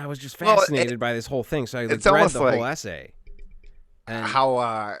 I was just fascinated by this whole thing. So I read the whole essay. And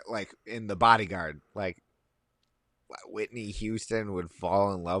how, like in The Bodyguard, like Whitney Houston would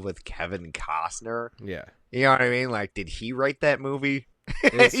fall in love with Kevin Costner. Yeah. You know what I mean? Like, did he write that movie?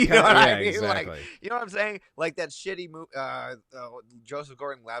 You know what I mean? Exactly. Like, you know what I'm saying? Like that shitty movie, Joseph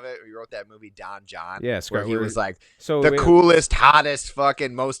Gordon-Levitt, who wrote that movie Don John. Yeah, where he was like coolest, hottest,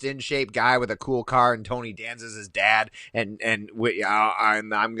 fucking most in shape guy with a cool car, and Tony Danza's his dad, and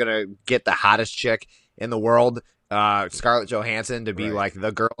I'm gonna get the hottest chick in the world, Scarlett Johansson, to be like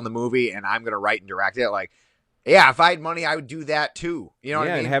the girl in the movie, and I'm gonna write and direct it. Like, yeah, if I had money, I would do that too. You know what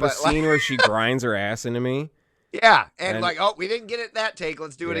I mean? And have a scene where she grinds her ass into me. Yeah, and like, oh, we didn't get it that take.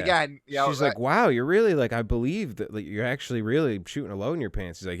 Let's do it again. You know, she's like, wow, you're really like, I believe that like, you're actually really shooting a load in your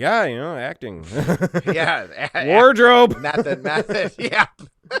pants. He's like, yeah, you know, acting. Yeah, wardrobe method. Yeah,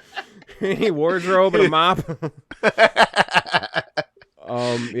 wardrobe and a mop.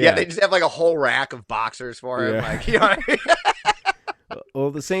 Yeah, they just have like a whole rack of boxers for him. Like, you know what I mean?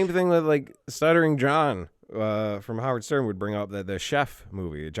 Well, the same thing with like Stuttering John. From Howard Stern would bring up the Chef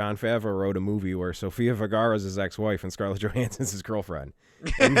movie. Jon Favreau wrote a movie where Sofia Vergara's his ex-wife and Scarlett Johansson's his girlfriend,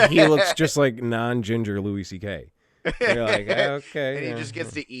 and he looks just like non-ginger Louis C.K. You're like, okay. And he just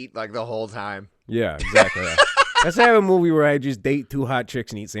gets to eat like the whole time. Yeah, exactly. Yeah. Let's have a movie where I just date 2 hot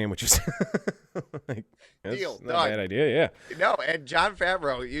chicks and eat sandwiches. Like, that's Deal. not a bad idea, yeah. No, and Jon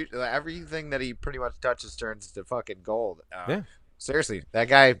Favreau, everything that he pretty much touches turns to fucking gold. Yeah. Seriously, that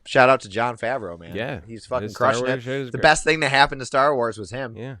guy, shout out to Jon Favreau, man. Yeah. He's fucking His Star crushing Wars it. shit is The great. best thing that happened to Star Wars was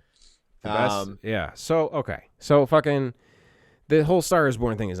him. Yeah. The best, yeah. So, okay. So, fucking, the whole Star is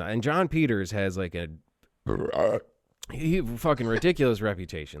Born thing is, and John Peters has like a fucking ridiculous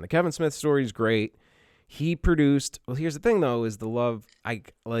reputation. The Kevin Smith story is great. He produced, well, here's the thing though, is the love,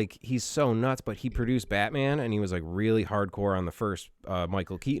 he's so nuts, but he produced Batman, and he was like really hardcore on the first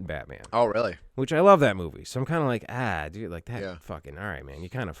Michael Keaton Batman. Oh, really? Which I love that movie. So I'm kind of like, dude, like that fucking, all right, man. You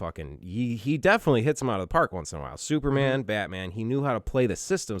kind of fucking, he definitely hits him out of the park once in a while. Superman, Batman, he knew how to play the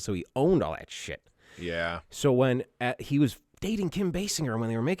system, so he owned all that shit. Yeah. So when he was dating Kim Basinger when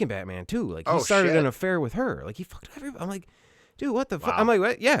they were making Batman too, like he started an affair with her. Like he fucked everybody. I'm like, dude, what the fuck? I'm like,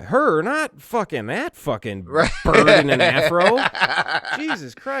 what? Yeah, her, not fucking that fucking bird in an afro.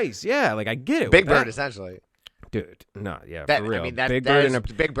 Jesus Christ. Yeah, like I get it. Big Bird, essentially. Dude, no, yeah, for real. I mean, Big that Bird is in a,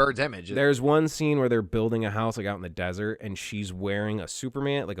 Big Bird's image. There's one scene where they're building a house like out in the desert, and she's wearing a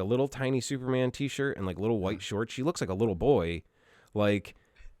Superman, like a little tiny Superman t-shirt and like little white shorts. She looks like a little boy. Like,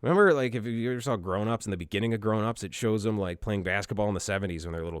 remember, like if you ever saw Grown Ups, in the beginning of Grown Ups, it shows them like playing basketball in the 70s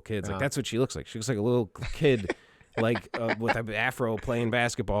when they're little kids. Like that's what she looks like. She looks like a little kid. Like with an afro playing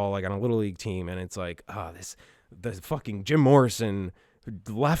basketball like on a little league team, and it's like, the fucking Jim Morrison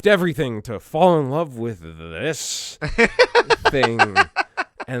left everything to fall in love with this thing,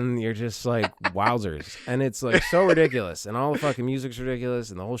 and you're just like, wowzers. And it's like so ridiculous, and all the fucking music's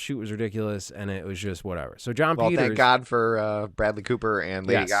ridiculous, and the whole shoot was ridiculous, and it was just whatever. So John Peters, thank God for Bradley Cooper and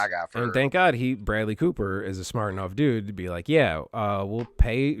Lady Gaga. And thank God Bradley Cooper is a smart enough dude to be like, we'll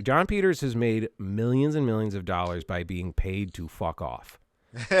pay. John Peters has made millions and millions of dollars by being paid to fuck off.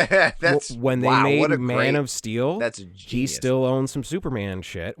 When they made Man of Steel, he still owns some Superman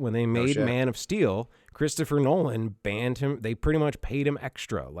shit. When they made Man of Steel, Christopher Nolan banned him. They pretty much paid him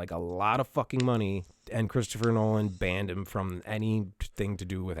extra, like a lot of fucking money, and Christopher Nolan banned him from anything to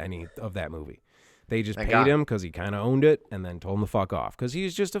do with any of that movie. They just paid him because he kind of owned it, and then told him to fuck off because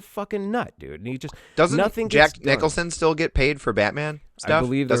he's just a fucking nut, dude. And he just doesn't Jack Nicholson still get paid for Batman stuff? I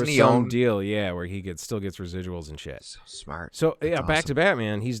believe there's some deal, where he still gets residuals and shit. So smart. So back to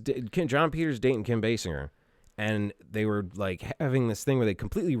Batman. John Peters dating Kim Basinger, and they were like having this thing where they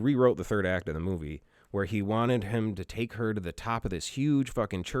completely rewrote the third act of the movie, where he wanted him to take her to the top of this huge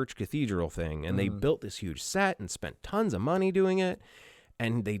fucking church cathedral thing, and they built this huge set and spent tons of money doing it.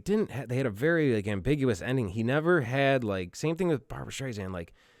 And they had a very like ambiguous ending. He never had like, same thing with Barbra Streisand.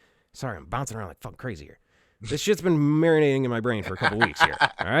 Like, sorry, I'm bouncing around like fucking crazy here. This shit's been marinating in my brain for a couple weeks here.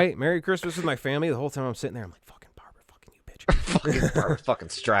 All right, Merry Christmas with my family. The whole time I'm sitting there, I'm like, fucking Barbara, fucking you bitch. Fucking Barbra, fucking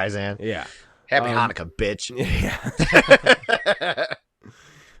Streisand. Yeah. Happy Hanukkah, bitch. Yeah.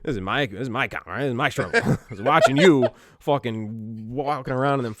 This is my count, right? This is my struggle. I was watching you fucking walking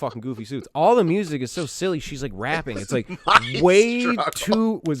around in them fucking goofy suits. All the music is so silly. She's like rapping. It's like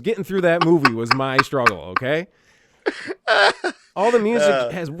was getting through that movie was my struggle, okay? All the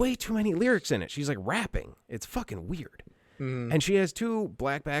music has way too many lyrics in it. She's like rapping. It's fucking weird. And she has 2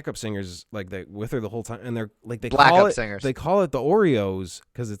 black backup singers like with her the whole time, and they're like they call it the Oreos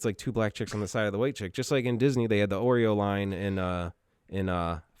because it's like 2 black chicks on the side of the white chick. Just like in Disney, they had the Oreo line in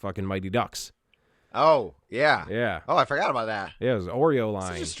fucking Mighty Ducks. Oh, yeah. Yeah. Oh, I forgot about that. Yeah, it was Oreo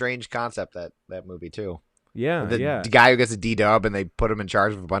line. Such a strange concept, that movie, too. Yeah, the guy who gets a D-dub and they put him in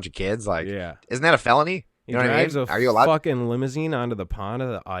charge of a bunch of kids. Like, isn't that a felony? You know what I mean? Are you allowed? Fucking limousine onto the pond of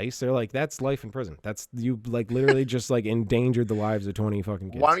the ice. They're like, that's life in prison. That's you like literally just like endangered the lives of 20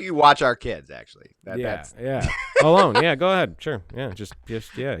 fucking kids. Why don't you watch our kids? Actually, yeah. Alone. Yeah, go ahead. Sure. Yeah, just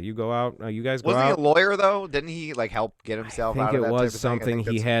you go out. You guys go out. Wasn't he a lawyer though? Didn't he like help get himself out of that? I think it was something.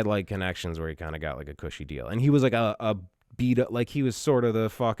 He had like connections where he kind of got like a cushy deal, and he was like a beat up, like he was sort of the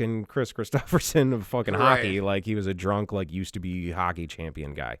fucking Chris Christopherson of fucking hockey. Like he was a drunk, like used to be hockey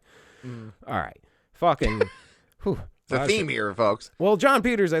champion guy. All right, fucking. Whew, the theme here, folks. Well, John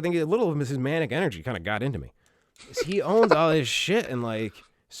Peters, I think a little of his manic energy kind of got into me. He owns all his shit, and like,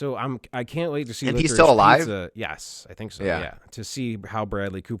 so I can't wait to see. And he's still alive? Pizza. Yes, I think so. Yeah, to see how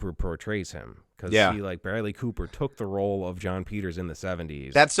Bradley Cooper portrays him, because Bradley Cooper took the role of John Peters in the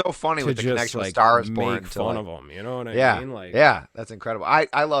 70s. That's so funny with the connection with like, Star is Born. Make fun of him, you know what I mean? Like, yeah, that's incredible.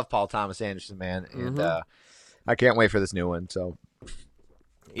 I love Paul Thomas Anderson, man, and I can't wait for this new one. So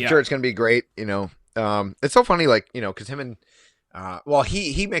I'm sure it's gonna be great. You know. It's so funny, like, you know, because him and,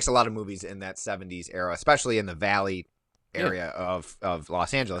 he makes a lot of movies in that 70s era, especially in the Valley area of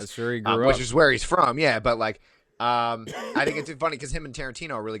Los Angeles. That's where he grew up. Which is where he's from, yeah. But, like, I think it's funny because him and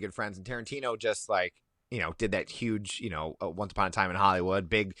Tarantino are really good friends, and Tarantino just like did that huge Once Upon a Time in Hollywood,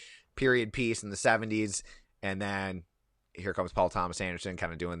 big period piece in the 70s, and then here comes Paul Thomas Anderson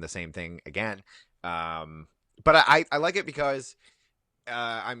kind of doing the same thing again. But I like it because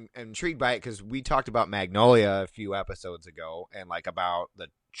I'm intrigued by it because we talked about Magnolia a few episodes ago and like about the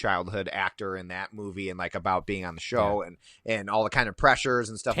childhood actor in that movie and like about being on the show and all the kind of pressures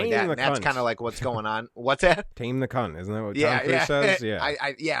and stuff like that. And that's kind of like what's going on. What's that? Tame the cunt, isn't that what Tom Cruise says?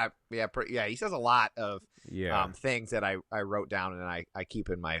 Yeah. He says a lot of things that I wrote down and I keep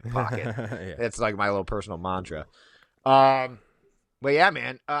in my pocket. It's like my little personal mantra. But yeah,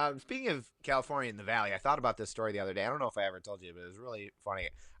 man. Speaking of California and the Valley, I thought about this story the other day. I don't know if I ever told you, but it was really funny.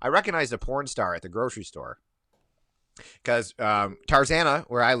 I recognized a porn star at the grocery store because Tarzana,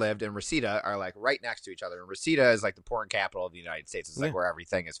 where I lived, and Reseda are like right next to each other. And Reseda is like the porn capital of the United States. It's like where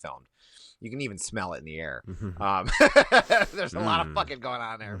everything is filmed. You can even smell it in the air. There's a lot of fucking going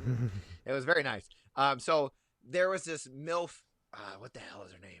on there. It was very nice. So there was this MILF. What the hell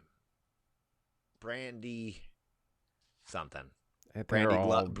is her name? Brandy something. Brandy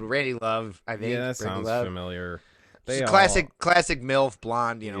Love, I think. Yeah, that sounds familiar. Classic MILF,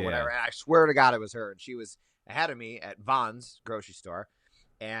 blonde, whatever. And I swear to God it was her. And she was ahead of me at Vons grocery store.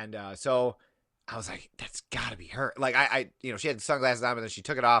 And so I was like, that's got to be her. Like, I she had sunglasses on, but then she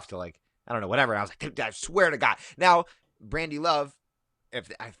took it off to like, I don't know, whatever. And I was like, I swear to God. Now, Brandy Love,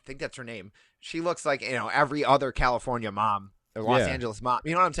 I think that's her name, she looks like, every other California mom or Los Angeles mom.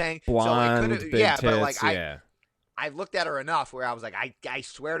 You know what I'm saying? Blonde, so big tits, but like, I looked at her enough where I was like, I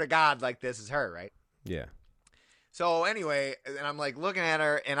swear to God, like this is her, right? Yeah. So anyway, and I'm like looking at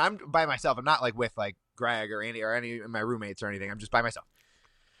her, and I'm by myself. I'm not like with like Greg or Andy or any of my roommates or anything. I'm just by myself.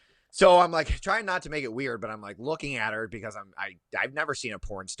 So I'm like trying not to make it weird, but I'm like looking at her because I've never seen a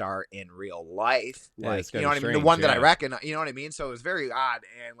porn star in real life. Like, you know what I mean? The one that I reckon, you know what I mean? So it was very odd.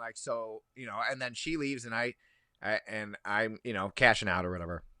 And like, so, and then she leaves and I'm, cashing out or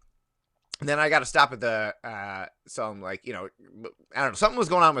whatever. And then I got to stop at the, so I'm like, I don't know, something was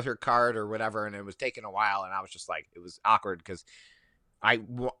going on with her card or whatever, and it was taking a while, and I was just like, it was awkward because I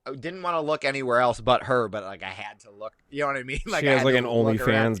didn't want to look anywhere else but her, but like I had to look, you know what I mean? Like she has like an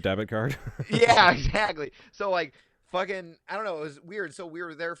OnlyFans debit card. Yeah, exactly. So like fucking, I don't know, it was weird. So we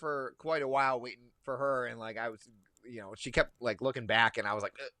were there for quite a while waiting for her, and like I was, she kept like looking back, and I was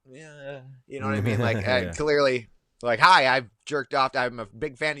like, yeah, you know what I mean? Like clearly. Like, hi, I've jerked off. I'm a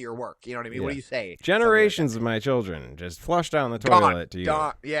big fan of your work. You know what I mean? Yeah. What do you say? Generations of my children just flush down the toilet to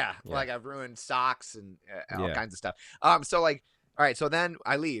you. Yeah, like I've ruined socks and all kinds of stuff. So like, all right, so then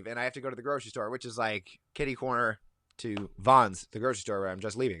I leave and I have to go to the grocery store, which is like kitty corner to Vons, the grocery store where I'm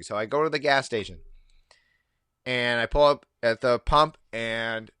just leaving. So I go to the gas station and I pull up at the pump,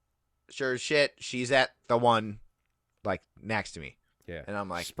 and sure as shit, she's at the one like next to me. Yeah, and I'm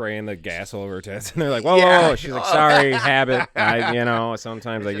like spraying the gas all over her tits, and they're like, "Whoa!" She's like, "Sorry, habit.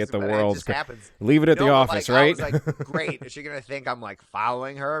 Sometimes I get the world. Leave it at the office, right?" I was like, "Great, is she gonna think I'm like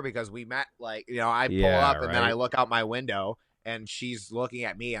following her because we met?" Like, I pull up and then I look out my window and she's looking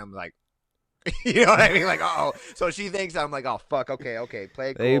at me. I'm like, you know what I mean? Like, so she thinks I'm like, oh fuck, okay, play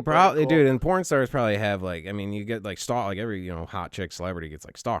it cool. They probably, dude, and porn stars probably have like, I mean, you get like every hot chick celebrity gets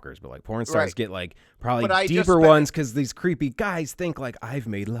like stalkers, but like porn stars get like probably deeper ones because these creepy guys think like, I've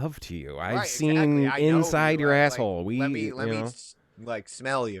made love to you, I've seen inside your asshole. Like, let me like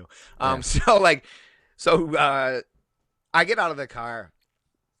smell you. So I get out of the car.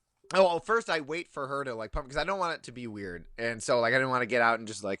 Oh, well, first I wait for her to like pump because I don't want it to be weird, and so like I didn't want to get out and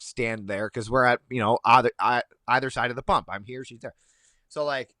just like stand there because we're at either side of the pump. I'm here, she's there, so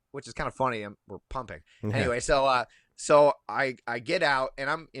like, which is kind of funny. We're pumping anyway. So I get out and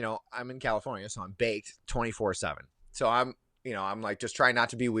I'm in California, so I'm baked 24/7. So I'm like just trying not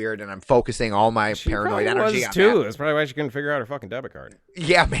to be weird, and I'm focusing all my paranoid energy on that. That's probably why she couldn't figure out her fucking debit card.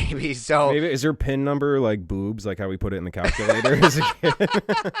 Yeah, maybe. So maybe is her PIN number like boobs, like how we put it in the calculator as a kid?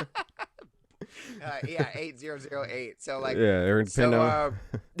 8008. So like, her PIN number.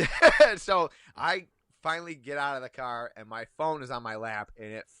 So I finally get out of the car, and my phone is on my lap,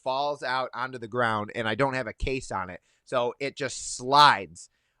 and it falls out onto the ground, and I don't have a case on it, so it just slides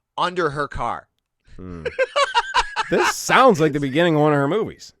under her car. This sounds like the beginning of one of her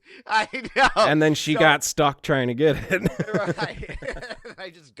movies. I know. And then she got stuck trying to get it. Right. I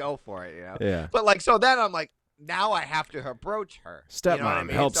just go for it, Yeah. But like, so then I'm like, now I have to approach her. Stepmom,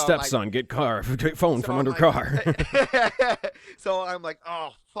 help stepson get phone from under car. So I'm like, oh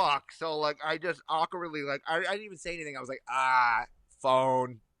fuck. So like, I just awkwardly like, I didn't even say anything. I was like,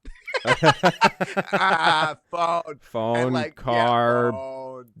 phone. Phone. Phone, and like, card,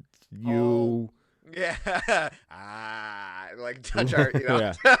 phone, you. Yeah. Like touch our,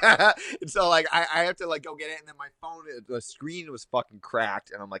 and so like I have to like go get it, and then my phone, the screen was fucking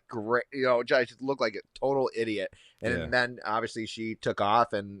cracked, and I'm like, great, I just looked like a total idiot. And then obviously she took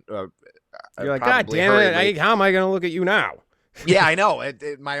off, and you're like, God damn it! How am I gonna look at you now? Yeah, I know.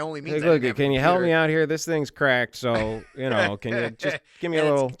 My only means. Like, look, can you help me out here? This thing's cracked, so can you just give me a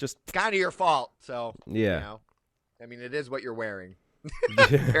little? Just kind of your fault. So yeah. I mean, it is what you're wearing.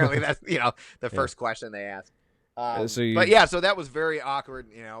 Apparently, that's the first question they ask. But yeah, so that was very awkward,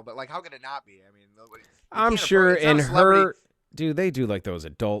 But like, how could it not be? I mean, I'm sure in her. Dude, they do like those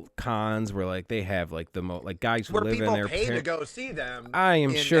adult cons where like they have like the like guys who live in there. Where people pay to go see them. I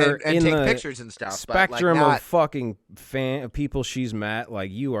am sure and in take the pictures and stuff. Spectrum but like of fucking people she's met,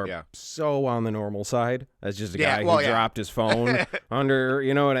 like you are so on the normal side. That's just a guy who dropped his phone under.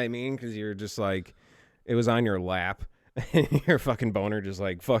 You know what I mean? Because you're just like, it was on your lap. And your fucking boner just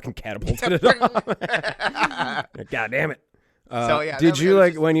like fucking catapulted it off. God damn it. Did you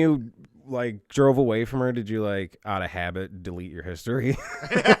like when you like drove away from her, did you like out of habit delete your history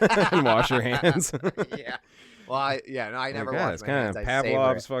and wash your hands? Yeah. Well, I never washed it's my hands. It's kind of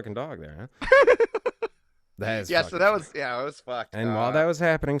Pavlov's fucking dog there, huh? So that was it was fucked. And while that was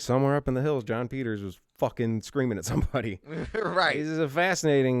happening, somewhere up in the hills, John Peters was fucking screaming at somebody. Right. He's a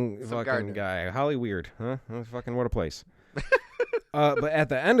fascinating fucking guy. Holly Weird, huh? Fucking what a place. But at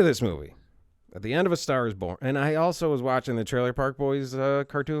the end of this movie, at the end of A Star Is Born, and I also was watching the Trailer Park Boys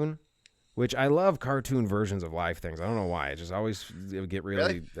cartoon, which I love cartoon versions of live things. I don't know why. I just always get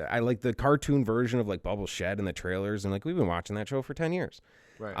really I like the cartoon version of like Bubble Shed and the trailers, and like we've been watching that show for 10 years.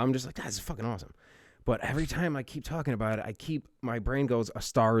 Right. I'm just like, that's fucking awesome. But every time I keep talking about it, my brain goes, A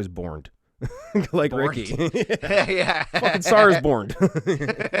Star Is Born. Like born. Ricky. Yeah. Fucking Star Is Born.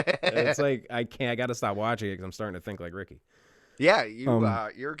 It's like, I gotta stop watching it because I'm starting to think like Ricky. Yeah,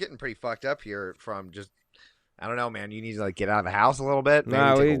 you're getting pretty fucked up here from just, I don't know, man. You need to like get out of the house a little bit.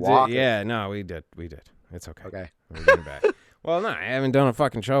 No, we did. Yeah, no, we did. It's okay. Okay. We're getting back. Well, no, I haven't done a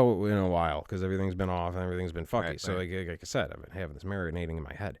fucking show in a while because everything's been off and everything's been fucky. Right, so like I said, I've been having this marinating in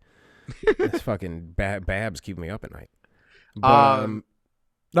my head. This fucking Babs keep me up at night. But,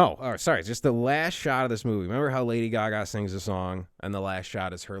 no, sorry. Just the last shot of this movie. Remember how Lady Gaga sings a song and the last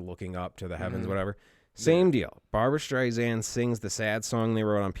shot is her looking up to the heavens, whatever? Same deal. Barbara Streisand sings the sad song they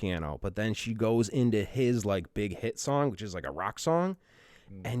wrote on piano, but then she goes into his like big hit song, which is like a rock song,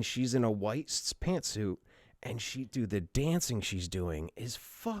 and she's in a white pantsuit, and the dancing she's doing is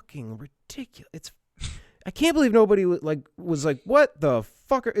fucking ridiculous. I can't believe nobody was like, what the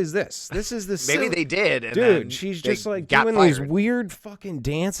fucker is this? This is the maybe they did, and dude. She's just like doing these weird fucking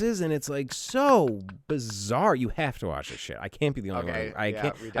dances, and it's like so bizarre. You have to watch this shit. I can't be the only one. I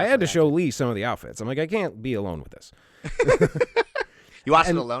can't. I had to show Lee some of the outfits. I'm like, I can't be alone with this. You watched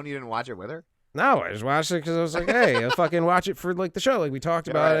it alone? You didn't watch it with her? No, I just watched it because I was like, hey, I'll fucking watch it for like the show. Like we talked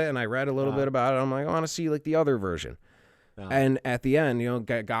about it, and I read a little bit about it. I'm like, I want to see like the other version. And at the end,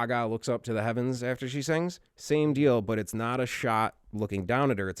 Gaga looks up to the heavens after she sings. Same deal, but it's not a shot looking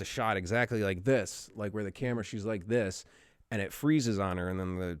down at her. It's a shot exactly like this, like where the camera, she's like this, and it freezes on her, and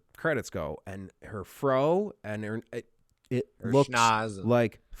then the credits go, and her fro, and it looks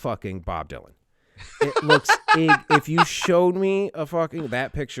like fucking Bob Dylan. It looks, if you showed me that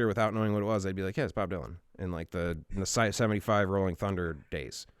picture without knowing what it was, I'd be like, yeah, it's Bob Dylan in like in the 75 Rolling Thunder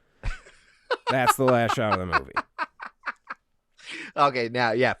days. That's the last shot of the movie. Okay,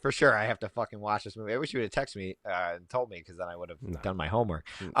 now, yeah, for sure, I have to fucking watch this movie. I wish you would have texted me and told me, because then I would have done my homework.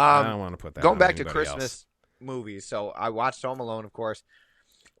 I don't want to put that. Going back to Christmas movies, so I watched Home Alone, of course,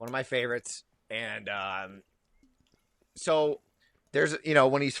 one of my favorites, and so there's,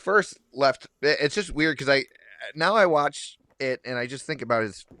 when he's first left, it's just weird because I watch it and I just think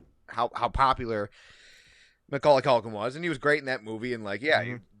about how popular Macaulay Culkin was, and he was great in that movie, and like,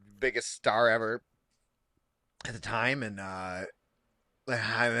 biggest star ever at the time, and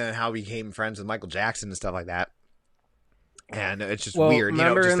how he became friends with Michael Jackson and stuff like that. And it's just weird.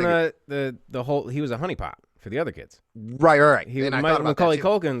 Remember the whole, he was a honeypot for the other kids. Right. Macaulay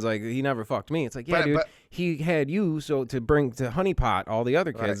Culkin's like, he never fucked me. It's like, yeah, dude, he had you to bring to honeypot all the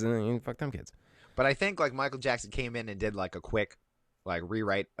other kids, and then he fucked them kids. But I think like Michael Jackson came in and did like a quick like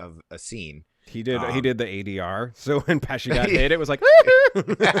rewrite of a scene. He did the ADR. So when Pesci got hit, it was like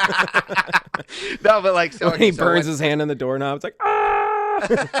no, but like when he burns his hand on the doorknob, it's like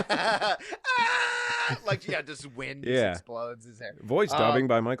like just wind just explodes his hair. Voice dubbing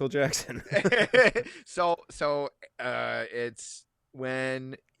by Michael Jackson. So it's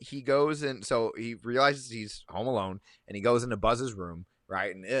when he goes in, so he realizes he's home alone and he goes into Buzz's room,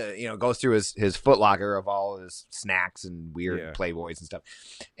 right? And goes through his Foot Locker of all his snacks and weird Playboys and stuff,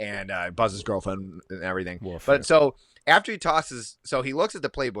 and buzzes girlfriend and everything. But so after he tosses, so he looks at the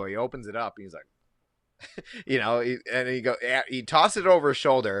Playboy, he opens it up, and he's like, he tosses it over his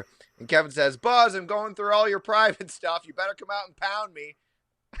shoulder, and Kevin says, "Buzz, I'm going through all your private stuff. You better come out and pound me."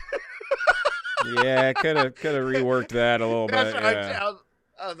 Yeah, could have reworked that a little bit. Yeah.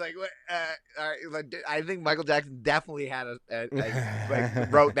 I was like, I think Michael Jackson definitely had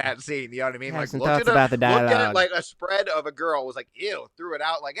wrote that scene. You know what I mean? Like, look at it like a spread of a girl was like, ew, threw it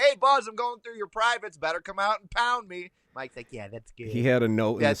out like, "Hey, Buzz, I'm going through your privates. Better come out and pound me." Mike's like, "Yeah, that's good." He had a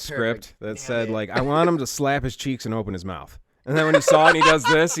note in the script that said, like, "I want him to slap his cheeks and open his mouth." And then when he saw it and he does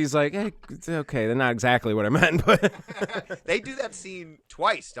this, he's like, "Hey, it's okay. That's not exactly what I meant." But they do that scene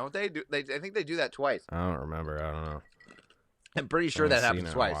twice, don't they? I think they do that twice. I don't remember. I don't know. I'm pretty sure that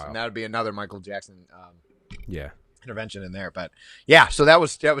happens twice, and that would be another Michael Jackson intervention in there. But yeah, so that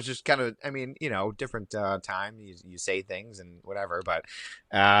was just kind of, I mean, different time. You say things and whatever, but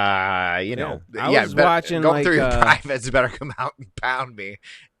I was watching going through your privates. Better come out and pound me.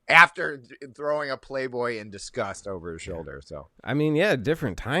 After throwing a Playboy in disgust over his shoulder. So I mean, yeah,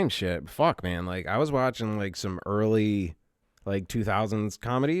 different time shit. Fuck, man. Like I was watching like some early like 2000s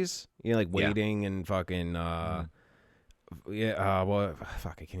comedies, like Waiting and fucking well,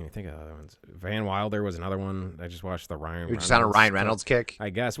 fuck, I can't even think of the other ones. Van Wilder was another one. I just watched the Ryan. You're just on a Ryan Reynolds kick, I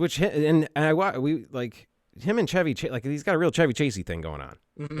guess. Which we like him and Chevy Chase. Like he's got a real Chevy Chasey thing going on.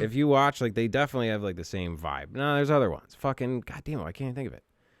 Mm-hmm. If you watch, like they definitely have like the same vibe. No, there's other ones. Fucking goddamn, I can't even think of it.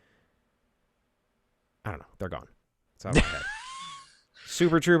 I don't know. They're gone. It's out of my head.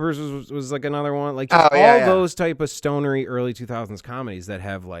 Super Troopers was like another one. Like those type of stonery early 2000s comedies that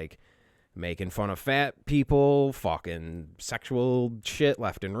have like making fun of fat people, fucking sexual shit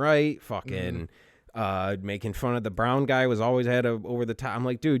left and right, fucking making fun of the brown guy was always had a over the top. I'm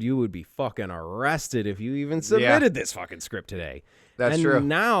like, dude, you would be fucking arrested if you even submitted this fucking script today. That's true.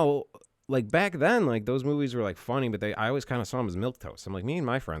 Now, like back then, like those movies were like funny, but I always kind of saw them as milquetoast. I'm like, me and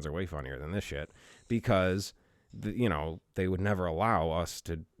my friends are way funnier than this shit because they would never allow us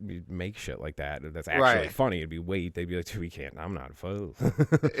to make shit like that. That's actually funny. They'd be like, dude, we can't. I'm not a fool.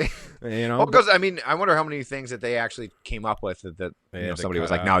 Well, because I mean, I wonder how many things that they actually came up with that somebody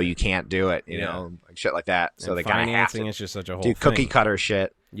was like, no, you can't do it. Like shit like that. So they kind of have to. It's just such a whole do cookie cutter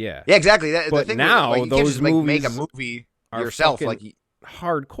shit. Yeah. Yeah, exactly. But the thing now is, like, those just, movies make a movie yourself, like.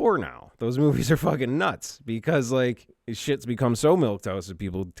 Hardcore now. Those movies are fucking nuts because like shit's become so milquetoast that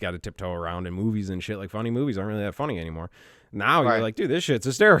people got to tiptoe around in movies and shit. Like funny movies aren't really that funny anymore. Now you're like, dude, this shit's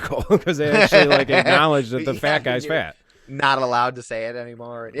hysterical because they actually like acknowledge that the fat guy's fat. Not allowed to say it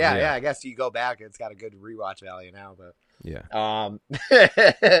anymore. Yeah. I guess you go back, it's got a good rewatch value now. But I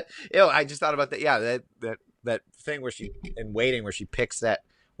just thought about that. Yeah, that thing where she in Waiting where she picks that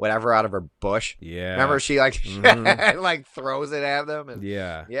whatever out of her bush. Yeah. Remember she like like throws it at them and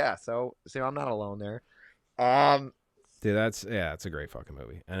yeah. So I'm not alone there. Dude, it's a great fucking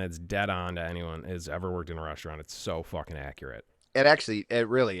movie. And it's dead on to anyone who's ever worked in a restaurant. It's so fucking accurate. It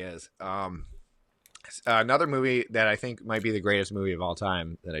really is. Another movie that I think might be the greatest movie of all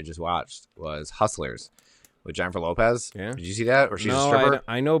time that I just watched was Hustlers with Jennifer Lopez. Yeah. Did you see that? Or she's a stripper?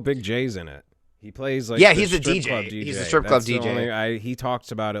 I know Big J's in it. He plays like he's a DJ. He's a strip club DJ. He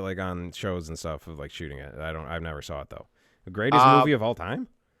talks about it like on shows and stuff of like shooting it. I've never saw it though. The greatest movie of all time?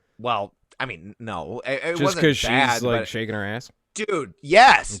 Well, I mean, no, it just because she's like shaking her ass, dude.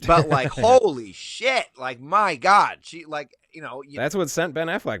 Yes, but like, holy shit! Like, my God, she like that's what sent Ben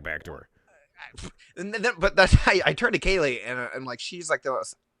Affleck back to her. But that's I turned to Kaylee and I'm like, she's like the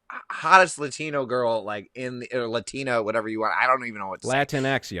hottest Latino girl, like or Latina, whatever you want. I don't even know what to say.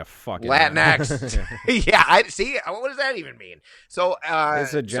 Latinx, you fucking Latinx. Yeah, I see. What does that even mean? So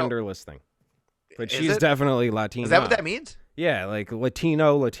it's a genderless thing, but she's definitely Latina. Is that what that means? Yeah, like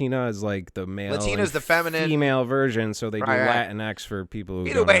Latina is like the male. Latina's the feminine female version, so they do Latinx for people who.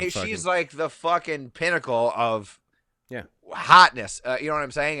 Either way, she's like the fucking pinnacle of hotness. You know what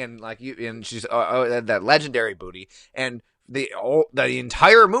I'm saying? And like and she's that legendary booty and. The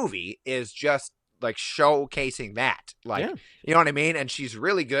entire movie is just like showcasing that, like you know what I mean. And she's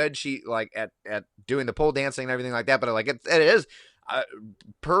really good. She like at doing the pole dancing and everything like that. But like it is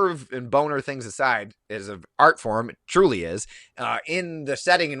perv and boner things aside, is an art form. It truly is. In the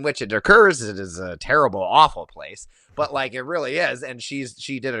setting in which it occurs, it is a terrible, awful place. But like it really is. And she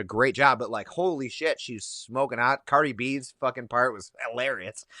did a great job. But like holy shit, she's smoking hot. Cardi B's fucking part was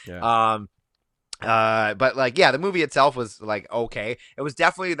hilarious. Yeah. But like, yeah, the movie itself was like okay. It was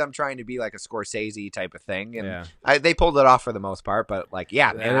definitely them trying to be like a Scorsese type of thing, and they pulled it off for the most part. But like,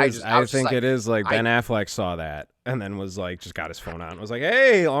 yeah, man, I think like, it is like Ben Affleck saw that and then was like, just got his phone out and was like,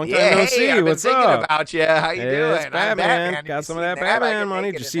 "Hey, long time no see. I've What's been thinking up? About you? How you doing? It's Batman. Got some of that Batman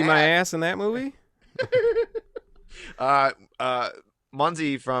money. Did you see my ass in that movie?"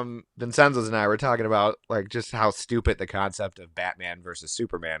 Munzie from Vincenzo's and I were talking about like just how stupid the concept of Batman versus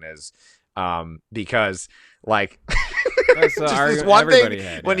Superman is, because like that's just this one thing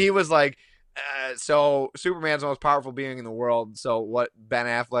had, when he was like, so Superman's the most powerful being in the world. So what? Ben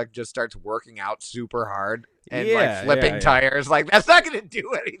Affleck just starts working out super hard and like flipping tires. Like that's not gonna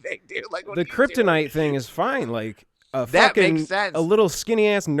do anything, dude. Like the kryptonite thing is fine. Like. That makes sense. A little skinny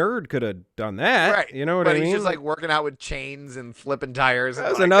ass nerd could have done that. Right. You know what I mean? He's just like working out with chains and flipping tires.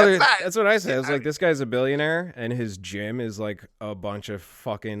 That's another. That's what I said. I was like, this guy's a billionaire, and his gym is like a bunch of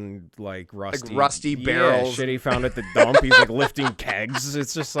fucking like rusty barrels. Shit he found at the dump. He's like lifting kegs.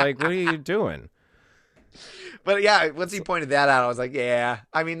 It's just like, what are you doing? But yeah, once he pointed that out, I was like, yeah.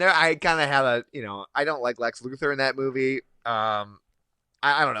 I mean, I kind of have a, I don't like Lex Luthor in that movie. I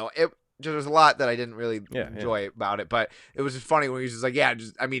don't know. There's a lot that I didn't really enjoy about it, but it was just funny when he was just like,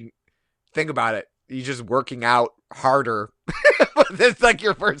 think about it. You're just working out harder. It's like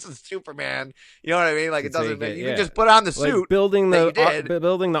your versus Superman. You know what I mean? Like, it doesn't make you can just put on the suit. Like building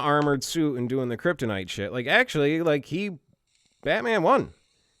the armored suit and doing the kryptonite shit. Like, actually, like Batman won.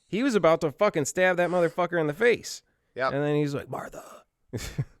 He was about to fucking stab that motherfucker in the face. Yeah. And then he's like, Martha.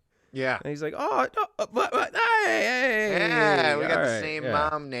 Yeah. And he's like, oh, no, but hey. Yeah, we got the same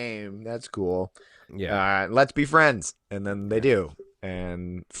mom name. That's cool. Yeah. Let's be friends. And then they do.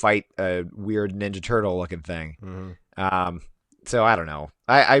 And fight a weird Ninja Turtle looking thing. Mm-hmm. So I don't know.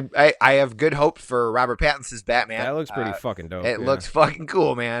 I have good hopes for Robert Pattinson's Batman. That looks pretty fucking dope. It looks fucking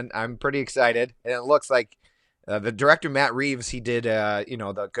cool, man. I'm pretty excited. And it looks like the director, Matt Reeves, he did,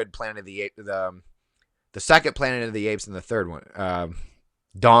 the good Planet of the Apes, the second Planet of the Apes and the third one.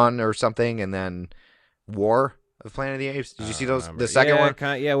 Dawn or something, and then War of Planet of the Apes. Did you see those? The second one?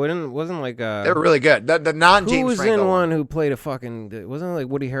 Wasn't like they were really good. The non-James Who was Franco in one who played a fucking? Wasn't it like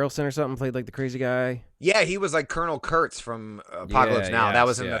Woody Harrelson or something? Played like the crazy guy. Yeah, he was like Colonel Kurtz from Apocalypse Now. That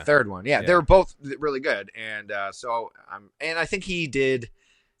was in the third one. Yeah, they were both really good, and and I think he did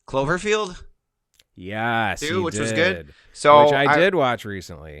Cloverfield. Yes, too, which was good. So which I did watch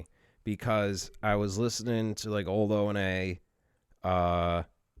recently because I was listening to like old O&A. They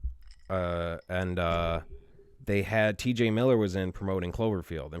had TJ Miller was in promoting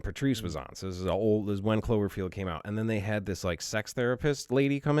Cloverfield and Patrice was on. So this is when Cloverfield came out. And then they had this like sex therapist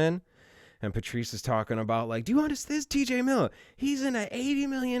lady come in and Patrice is talking about like, do you understand this TJ Miller? He's in an $80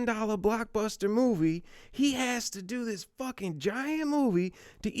 million blockbuster movie. He has to do this fucking giant movie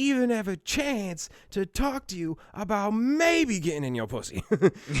to even have a chance to talk to you about maybe getting in your pussy.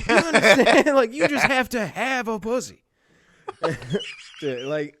 You understand? Like you just have to have a pussy. Dude,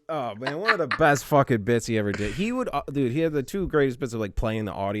 like, oh man, one of the best fucking bits he ever did. He had the two greatest bits of like playing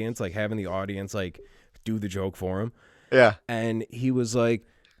the audience, like having the audience like do the joke for him. Yeah. And he was like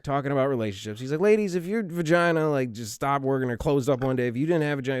talking about relationships. He's like, ladies, if your vagina like just stopped working or closed up one day, if you didn't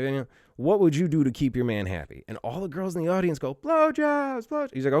have a vagina, what would you do to keep your man happy? And all the girls in the audience go,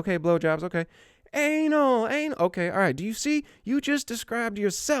 blowjobs. He's like, okay, blowjobs, okay. Anal. Okay, all right. Do you see? You just described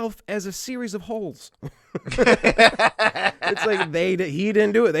yourself as a series of holes. It's like he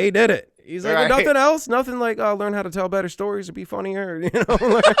didn't do it. They did it. He's like, nothing else? Nothing like, learn how to tell better stories or be funnier,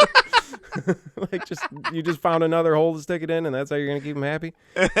 like just you just found another hole to stick it in and that's how you're going to keep him happy?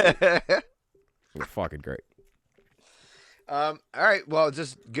 You're fucking great. All right. Well,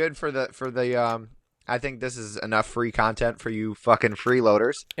 just good for the I think this is enough free content for you fucking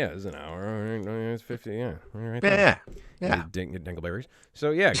freeloaders. Yeah, it's an hour. It's 50. Yeah, right there. Yeah. Dingleberries. So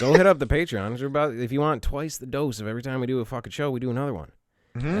yeah, go hit up the Patreon. If you want twice the dose of every time we do a fucking show, we do another one.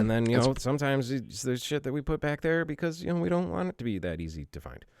 Mm-hmm. And then sometimes there's shit that we put back there because we don't want it to be that easy to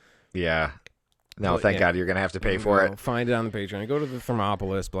find. Yeah. No, thank God you're going to have to pay for it. Find it on the Patreon. Go to the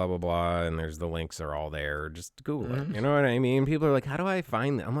Thermopolis, blah, blah, blah, and there's the links are all there. Just Google it. You know what I mean? People are like, how do I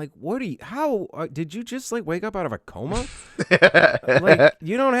find that? I'm like, did you just like wake up out of a coma? Like,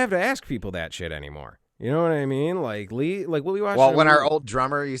 you don't have to ask people that shit anymore. You know what I mean? Like what we watched. Well, when our old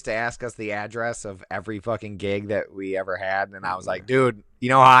drummer used to ask us the address of every fucking gig that we ever had, and I was like, dude, you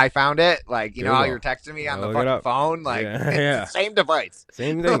know how I found it? Like, you know how you're texting me on the fucking phone? Like, it's the same device.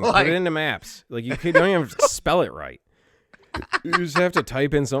 Same thing. Put it into maps. Like, you don't even have to spell it right. You just have to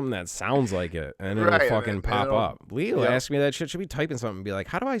type in something that sounds like it, and it'll fucking pop up. Leo asked me that shit. Should we type in something and be like,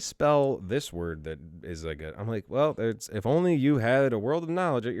 how do I spell this word that is like it? I'm like, well, if only you had a world of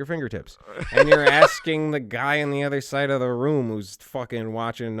knowledge at your fingertips. And you're asking the guy on the other side of the room who's fucking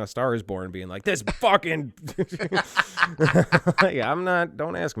watching A Star is Born being like, this fucking... I'm not...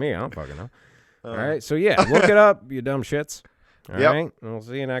 Don't ask me. I don't fucking know. All right, so yeah, look it up, you dumb shits. All right, we'll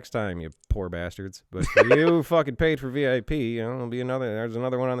see you next time, you poor bastards. But for you fucking paid for VIP, there's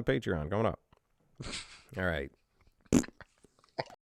another one on the Patreon coming up. All right.